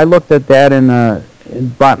looked at that in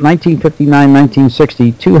about 1959,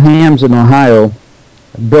 1960. 2 hams in Ohio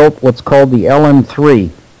built what's called the LM3,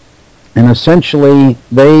 and essentially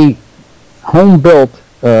they home built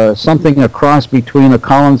something a cross between a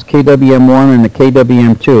Collins KWM1 and a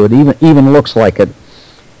KWM2. It even looks like it.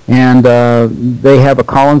 And they have a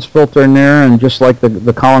Collins filter in there, and just like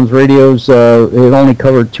the Collins radios, it only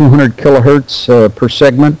covered 200 kilohertz per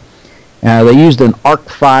segment. They used an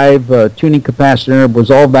ARC-5 tuning capacitor. It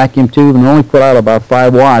was all vacuum tube and only put out about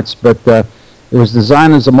 5 watts, but it was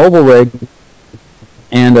designed as a mobile rig,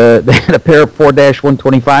 and they had a pair of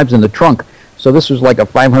 4-125s in the trunk. So this was like a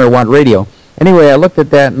 500-watt radio. Anyway, I looked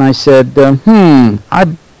at that and I said, I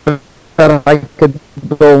bet I could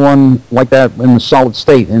build one like that in the solid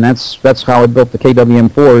state, and that's how I built the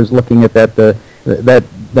KWM4. Is looking at that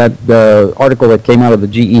article that came out of the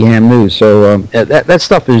GE Ham News. So that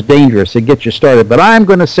stuff is dangerous. It gets you started. But I'm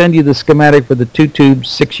going to send you the schematic for the 2-tube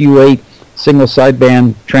 6U8 single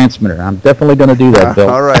sideband transmitter. I'm definitely going to do that,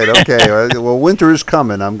 Bill. All right. Okay. Well, winter is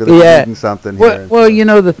coming. I'm going to be needing something here. Well,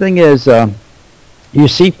 the thing is, you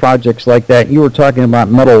see projects like that. You were talking about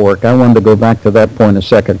metalwork. I wanted to go back to that point a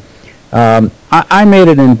second. I made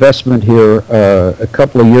an investment here a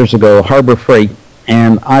couple of years ago, Harbor Freight,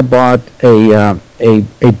 and I bought a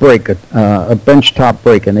brake, a benchtop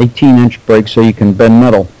brake, an 18-inch brake, so you can bend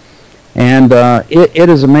metal. And it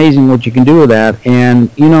is amazing what you can do with that. And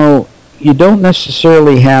you don't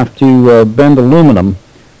necessarily have to bend aluminum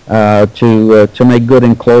to make good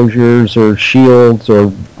enclosures or shields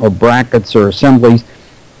or brackets or assemblies.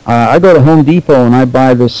 I go to Home Depot and I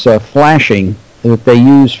buy this flashing that they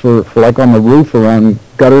use for like on the roof around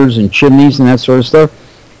gutters and chimneys and that sort of stuff.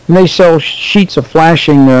 And they sell sheets of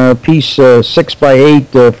flashing piece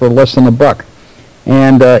 6x8 for less than $1.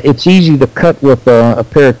 And it's easy to cut with a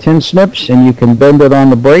pair of tin snips, and you can bend it on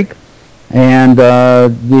the brake. And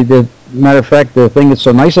the matter of fact, the thing that's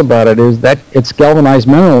so nice about it is that it's galvanized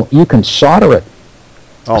metal. You can solder it.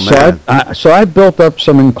 Oh, man. So I built up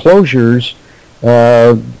some enclosures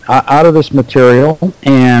out of this material,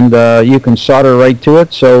 and you can solder right to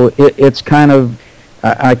it. So it's kind of,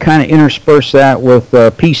 I kind of intersperse that with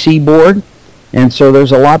PC board, and so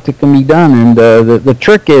there's a lot that can be done. And the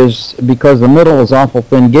trick is, because the middle is awful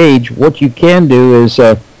thin gauge, what you can do is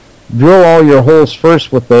drill all your holes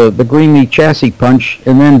first with the Greenlee chassis punch,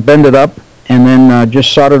 and then bend it up, and then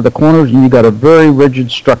just solder the corners, and you got a very rigid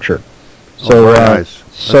structure. So very nice.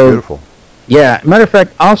 That's beautiful. Yeah, matter of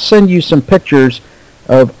fact, I'll send you some pictures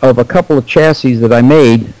of a couple of chassis that I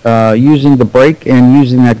made using the brake and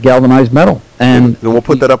using that galvanized metal. And we'll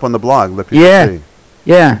put that up on the blog. Let people see.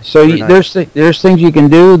 Yeah. So nice. there's things you can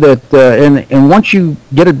do that, and once you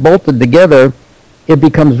get it bolted together, it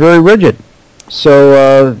becomes very rigid.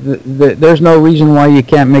 So there's no reason why you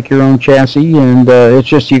can't make your own chassis, and it's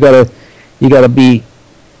just you gotta be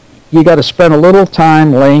you got to spend a little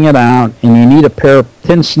time laying it out, and you need a pair of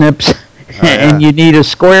tin snips, Oh and yeah. you need a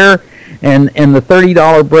square, and the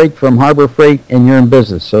 $30 break from Harbor Freight, and you're in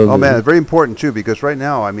business. So Oh man, very important too because right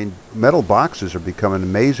now, I mean, metal boxes are becoming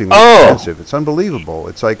amazingly oh expensive. It's unbelievable.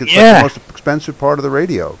 It's like the yeah, most expensive part of the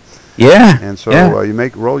radio. yeah, And yeah, so you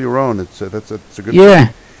make roll your own. That's a good thing.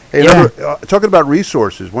 yeah, Hey, yeah. another talking about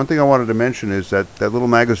resources. One thing I wanted to mention is that little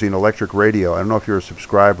magazine, Electric Radio. I don't know if you're a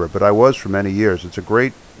subscriber, but I was for many years. It's a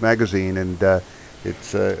great magazine, and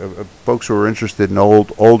it's folks who are interested in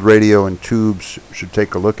old radio and tubes should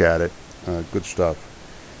take a look at it. Good stuff.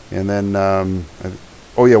 And then,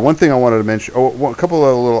 oh yeah, one thing I wanted to mention. A couple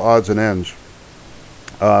of little odds and ends.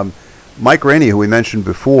 Um, Mike Rainey, who we mentioned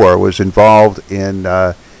before, was involved in.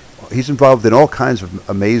 He's involved in all kinds of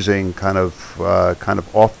amazing kind of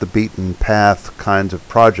off the beaten path kinds of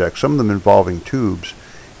projects. Some of them involving tubes.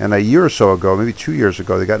 And a year or so ago, maybe 2 years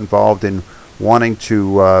ago, they got involved in wanting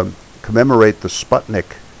to commemorate the Sputnik,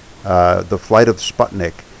 the flight of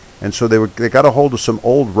Sputnik. And so they got a hold of some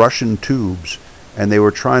old Russian tubes, and they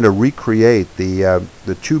were trying to recreate the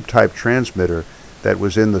tube type transmitter that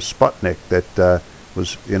was in the Sputnik that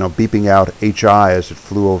was beeping out HI as it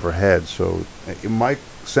flew overhead. So Mike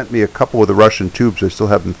sent me a couple of the Russian tubes. I still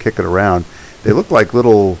have them kicking around. They look like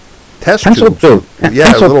little test Pencil tubes tube, with yeah,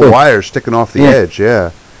 pencil little tube. wires sticking off the Yeah. edge.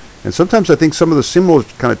 Yeah. And sometimes I think some of the similar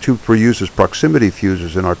kind of tubes were used as proximity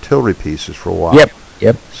fuses in artillery pieces for a while. Yep.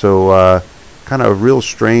 Yep. So kind of a real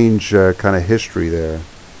strange kind of history there.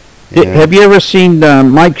 Have And you ever seen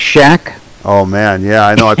Mike Shack? oh man, yeah,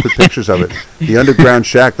 I know. I put pictures of it. The underground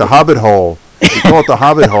shack, the Hobbit hole. We call it the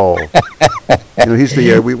Hobbit hole. He's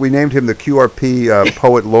the we named him the QRP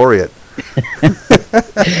poet laureate.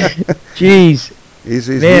 Jeez,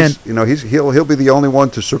 man. He'll be the only one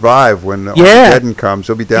to survive when Yeah. Armageddon comes.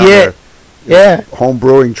 He'll be down Yeah. there, Yeah. home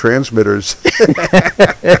brewing transmitters.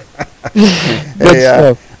 Good Hey,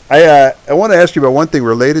 stuff. I want to ask you about one thing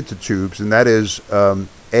related to tubes, and that is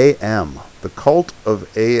AM, the cult of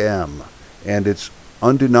AM, and its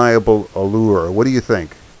undeniable allure. What do you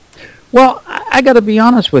think? Well, I got to be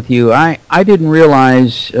honest with you. I didn't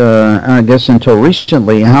realize, I guess until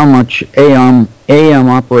recently, how much AM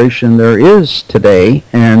operation there is today.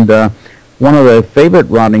 And one of the favorite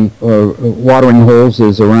watering holes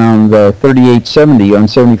is around 3870 on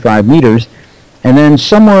 75 meters. And then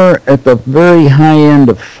somewhere at the very high end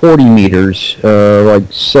of 40 meters, like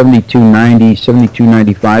 7290,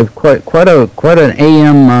 7295, quite an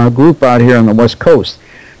AM group out here on the West Coast.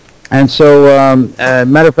 And so,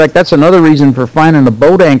 matter of fact, that's another reason for finding a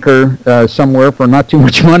boat anchor somewhere for not too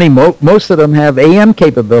much money. Most of them have AM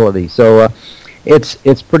capability, so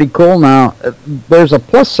it's pretty cool. Now, there's a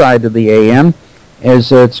plus side to the AM,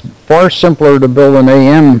 as it's far simpler to build an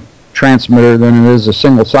AM transmitter than it is a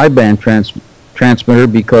single sideband transmitter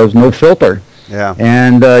because no filter. Yeah.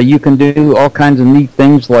 And you can do all kinds of neat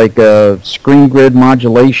things like screen grid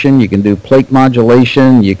modulation. You can do plate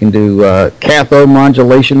modulation. You can do cathode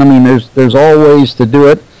modulation. I mean, there's all ways to do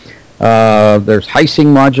it. There's Heising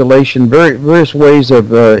modulation, various ways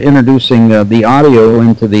of introducing the audio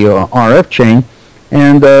into the RF chain,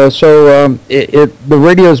 and the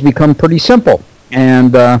radio has become pretty simple.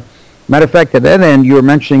 And matter of fact, at that end, you were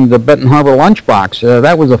mentioning the Benton Harbor lunchbox.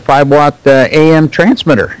 That was a 5 watt AM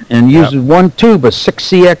transmitter and Yep. uses one tube, a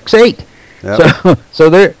 6CX8. Yep. So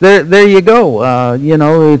there you go.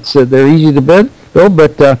 It's they're easy to build,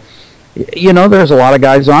 but there's a lot of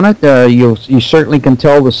guys on it. You certainly can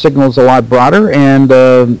tell the signal's a lot broader, and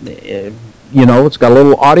it's got a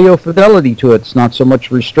little audio fidelity to it. It's not so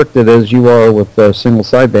much restricted as you are with single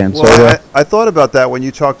sideband. Well, I thought about that when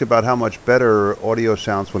you talked about how much better audio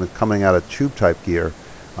sounds when it's coming out of tube type gear.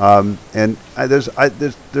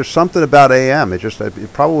 There's something about AM.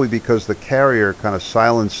 Probably because the carrier kind of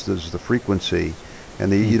silences the frequency,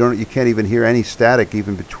 and you can't even hear any static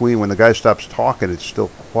even between when the guy stops talking. It's still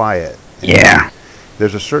quiet, and Yeah.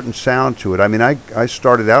 there's a certain sound to it. I mean, I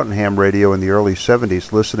started out in ham radio in the early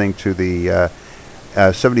 '70s, listening to the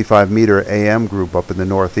 75 meter AM group up in the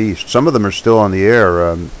Northeast. Some of them are still on the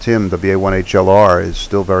air. Tim, WA1HLR, is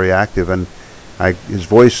still very active, and his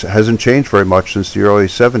voice hasn't changed very much since the early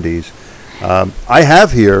 '70s. I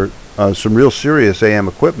have here some real serious AM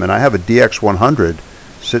equipment. I have a DX100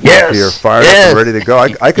 sitting up here, Yes. fired up and Yes. ready to go.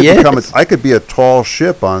 I could Yes. I could be a tall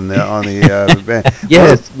ship on the band.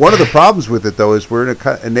 Yes. One of the problems with it though is we're in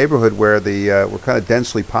a neighborhood where we're kind of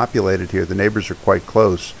densely populated here. The neighbors are quite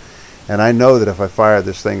close. And I know that if I fired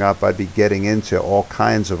this thing up, I'd be getting into all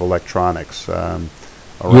kinds of electronics around.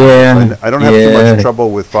 Yeah. I don't have too much Yeah.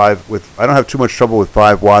 trouble with I don't have too much trouble with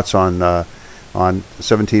 5 watts on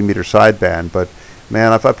 17 meter sideband, but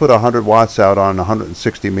Man, if I put 100 watts out on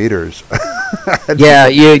 160 meters, Yeah,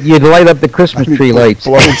 you'd light up the Christmas I'd be tree lights.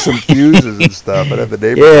 blowing some fuses and stuff. I'd have the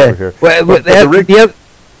neighbors Yeah. over here. Well, But the rig, the other,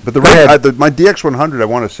 but the go rig, ahead. my DX100, I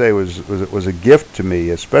want to say was a gift to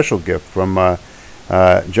me, a special gift from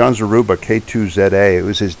John Zaruba K2ZA. It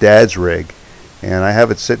was his dad's rig, and I have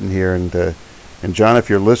it sitting here. And John, if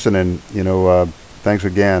you're listening, thanks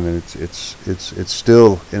again. And it's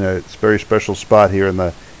still in a very special spot here in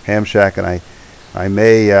the ham shack, and I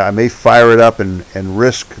may fire it up and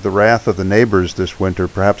risk the wrath of the neighbors this winter,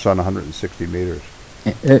 perhaps on 160 meters.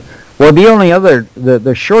 Uh, Well, the only other,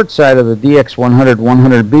 the short side of the DX100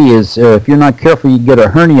 100B is if you're not careful, you get a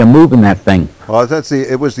hernia moving that thing. Well,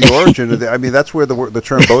 it was the origin of I mean, that's where the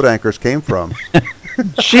term boat anchors came from.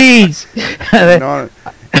 Jeez, You know,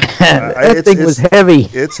 that thing was heavy.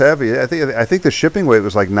 it's heavy. I think the shipping weight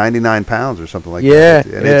was like 99 pounds or something like Yeah,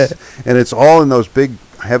 that. And yeah. it's all in those big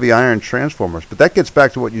heavy iron transformers. But that gets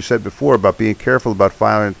back to what you said before about being careful about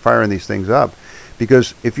firing these things up,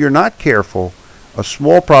 because if you're not careful, a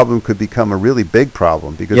small problem could become a really big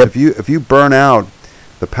problem. Because Yep. if you burn out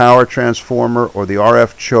the power transformer or the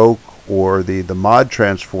RF choke or the mod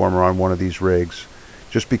transformer on one of these rigs,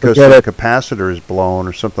 just because Forget the it. capacitor is blown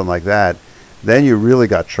or something like that, then you really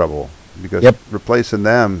got trouble. Because Yep. replacing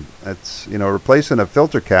them, replacing a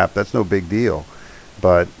filter cap, that's no big deal.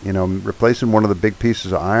 But replacing one of the big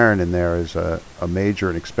pieces of iron in there is a major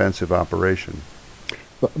and expensive operation.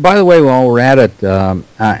 By the way, while we're at it, and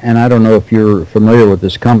I don't know if you're familiar with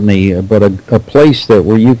this company, but a place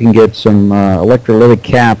where you can get some electrolytic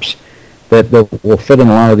caps that will fit in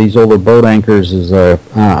a lot of these older boat anchors is a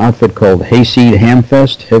outfit called Hayseed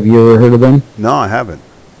Hamfest. Have you ever heard of them? No, I haven't.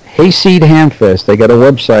 Hayseed Hamfest. They got a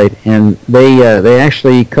website, and they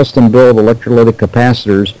actually custom build electrolytic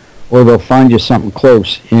capacitors, or they'll find you something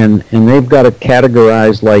close, and they've got it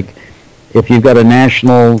categorized like if you've got a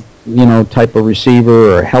national, type of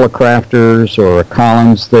receiver, or Helicrafters, or a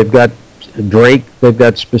Collins. They've got Drake. They've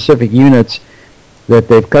got specific units that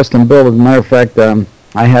they've custom built. As a matter of fact,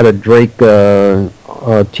 I had a Drake T4X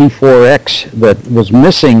that was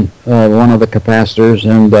missing one of the capacitors,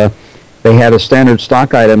 and they had a standard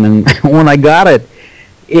stock item. And when I got it,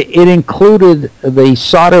 it included the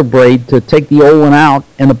solder braid to take the old one out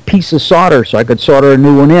and a piece of solder so I could solder a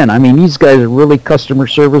new one in. I mean, these guys are really customer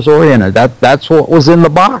service oriented. That's what was in the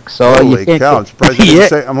box. So you Holy can't cow! get, I'm surprised they didn't yeah,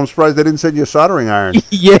 say. I'm surprised they didn't send you a soldering iron.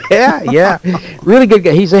 yeah, yeah. Really good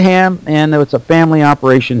guy. He's a ham, and it's a family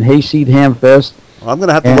operation, Hayseed Ham Fest. Well, I'm going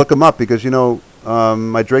to have to And look them up because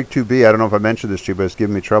my Drake 2B. I don't know if I mentioned this to you, but it's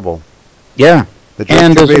giving me trouble. yeah, The Drake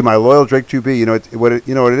and there's 2B, a, my loyal Drake 2B. You know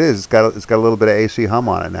what it is? It's got a little bit of AC hum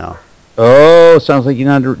on it now. oh, sounds like you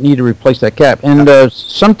need to replace that cap. Uh, And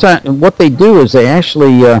sometimes what they do is they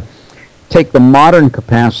actually take the modern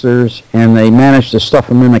capacitors and they manage to stuff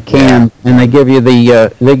them in a yeah, can, and they give you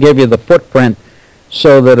the footprint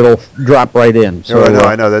so that it'll drop right in. no, I So know,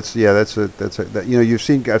 I know. I've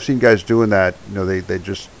seen guys doing that. They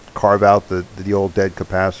just carve out the old dead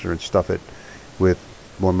capacitor and stuff it with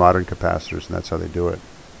more modern capacitors, and that's how they do it.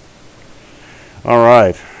 All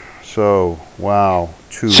right. So, wow,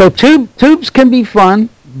 so tubes. tubes can be fun,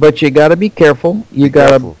 but you got to be careful. Be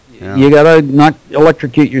careful. Yeah. You gotta not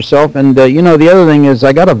electrocute yourself. And the other thing is,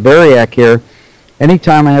 I got a Variac here.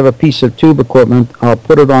 Anytime I have a piece of tube equipment, I'll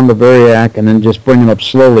put it on the Variac and then just bring it up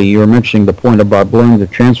slowly. You were mentioning the point about blowing the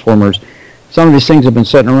transformers. Some of these things have been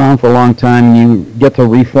sitting around for a long time. You get to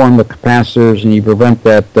reform the capacitors, and you prevent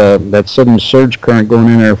that sudden surge current going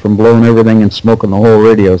in there from blowing everything and smoking the whole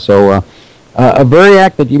radio. So a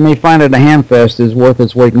Variac that you may find at a Hamfest is worth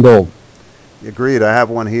its weight in gold. Agreed. I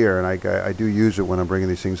have one here, and I do use it when I'm bringing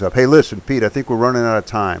these things up. Hey, listen, Pete. I think we're running out of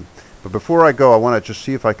time. But before I go, I want to just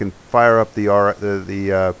see if I can fire up the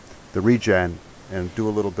regen and do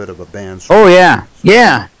a little bit of a band Oh switch. yeah, So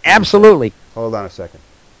yeah, give me a second. absolutely. Hold on a second.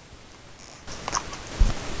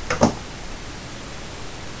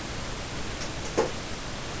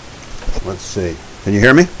 Let's see. Can you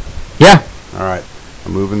hear me? Yeah. All right.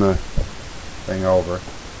 I'm moving the thing over.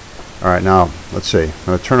 All right. Now let's see. I'm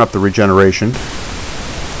going to turn up the regeneration.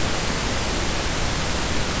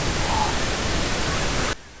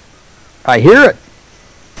 I hear it.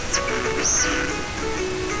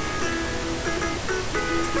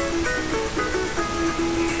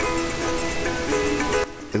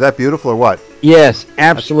 Is that beautiful or what? Yes, That's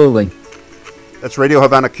absolutely. that's Radio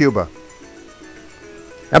Havana, Cuba.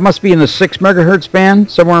 That must be in the 6 megahertz band,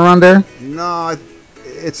 somewhere around there. No,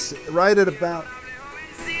 it's right at about.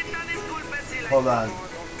 Hold on.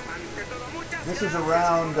 This is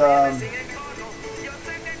around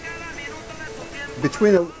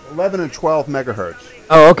between 11 and 12 megahertz.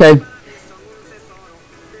 Oh, okay.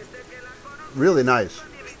 really nice.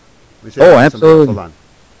 Let me see if I Oh, can get somebody else. Hold absolutely. on.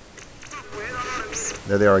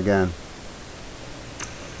 There they are again.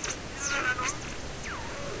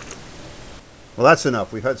 Well, that's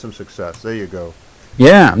enough. We've had some success. There you go.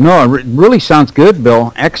 Yeah, no, it really sounds good,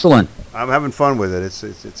 Bill. Excellent. I'm having fun with it. It's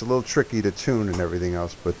a little tricky to tune and everything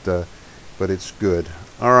else, but it's good.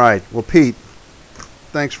 All right. Well, Pete,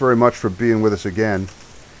 thanks very much for being with us again.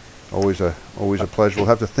 Always a pleasure. We'll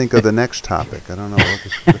have to think of the next topic. I don't know what to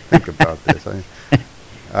think about this.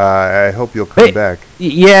 I hope you'll come back.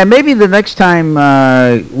 Yeah, maybe the next time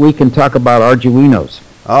we can talk about Arduinos.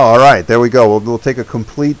 Oh, all right. There we go. We'll take a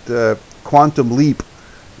complete quantum leap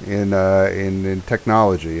in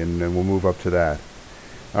technology, and then we'll move up to that.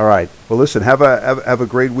 All right. Well, listen. Have a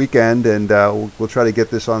great weekend, and we'll try to get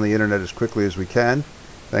this on the internet as quickly as we can.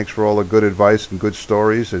 Thanks for all the good advice and good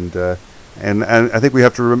stories, and I think we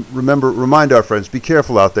have to remind our friends, be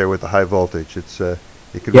careful out there with the high voltage.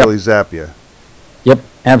 It could really zap you. Yep,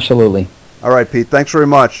 absolutely. All right, Pete. Thanks very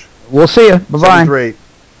much. We'll see you. Bye-bye.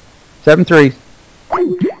 738. 7-3.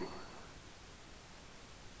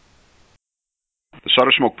 The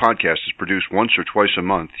Solder Smoke Podcast is produced once or twice a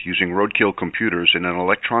month using roadkill computers in an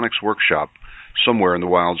electronics workshop somewhere in the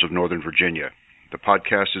wilds of Northern Virginia. The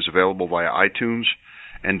podcast is available via iTunes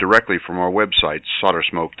and directly from our website,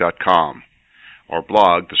 soldersmoke.com. Our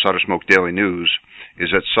blog, the Solder Smoke Daily News,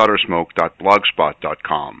 is at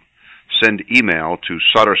soldersmoke.blogspot.com. Send email to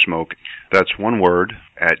soldersmoke, that's one word,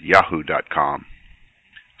 at yahoo.com.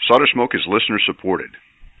 Solder Smoke is listener supported,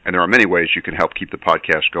 and there are many ways you can help keep the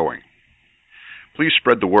podcast going. Please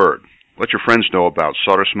spread the word. Let your friends know about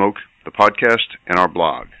Solder Smoke, the podcast, and our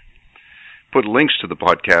blog. Put links to the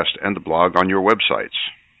podcast and the blog on your websites.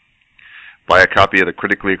 Buy a copy of the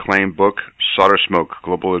critically acclaimed book, Solder Smoke,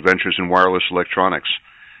 Global Adventures in Wireless Electronics,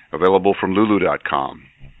 available from lulu.com.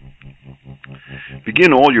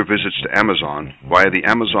 Begin all your visits to Amazon via the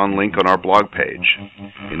Amazon link on our blog page.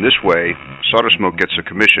 In this way, Solder Smoke gets a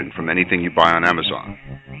commission from anything you buy on Amazon.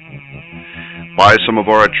 Buy some of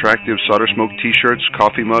our attractive Solder Smoke t-shirts,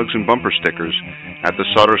 coffee mugs, and bumper stickers at the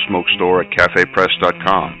Solder Smoke store at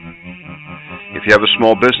cafepress.com. If you have a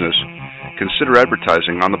small business, consider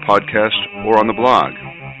advertising on the podcast or on the blog.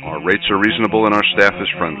 Our rates are reasonable and our staff is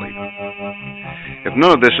friendly. If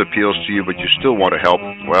none of this appeals to you but you still want to help,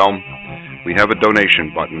 well, we have a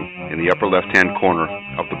donation button in the upper left-hand corner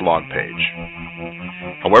of the blog page.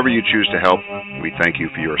 However you choose to help, we thank you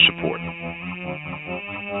for your support.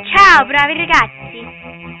 Ciao bravi ragazzi!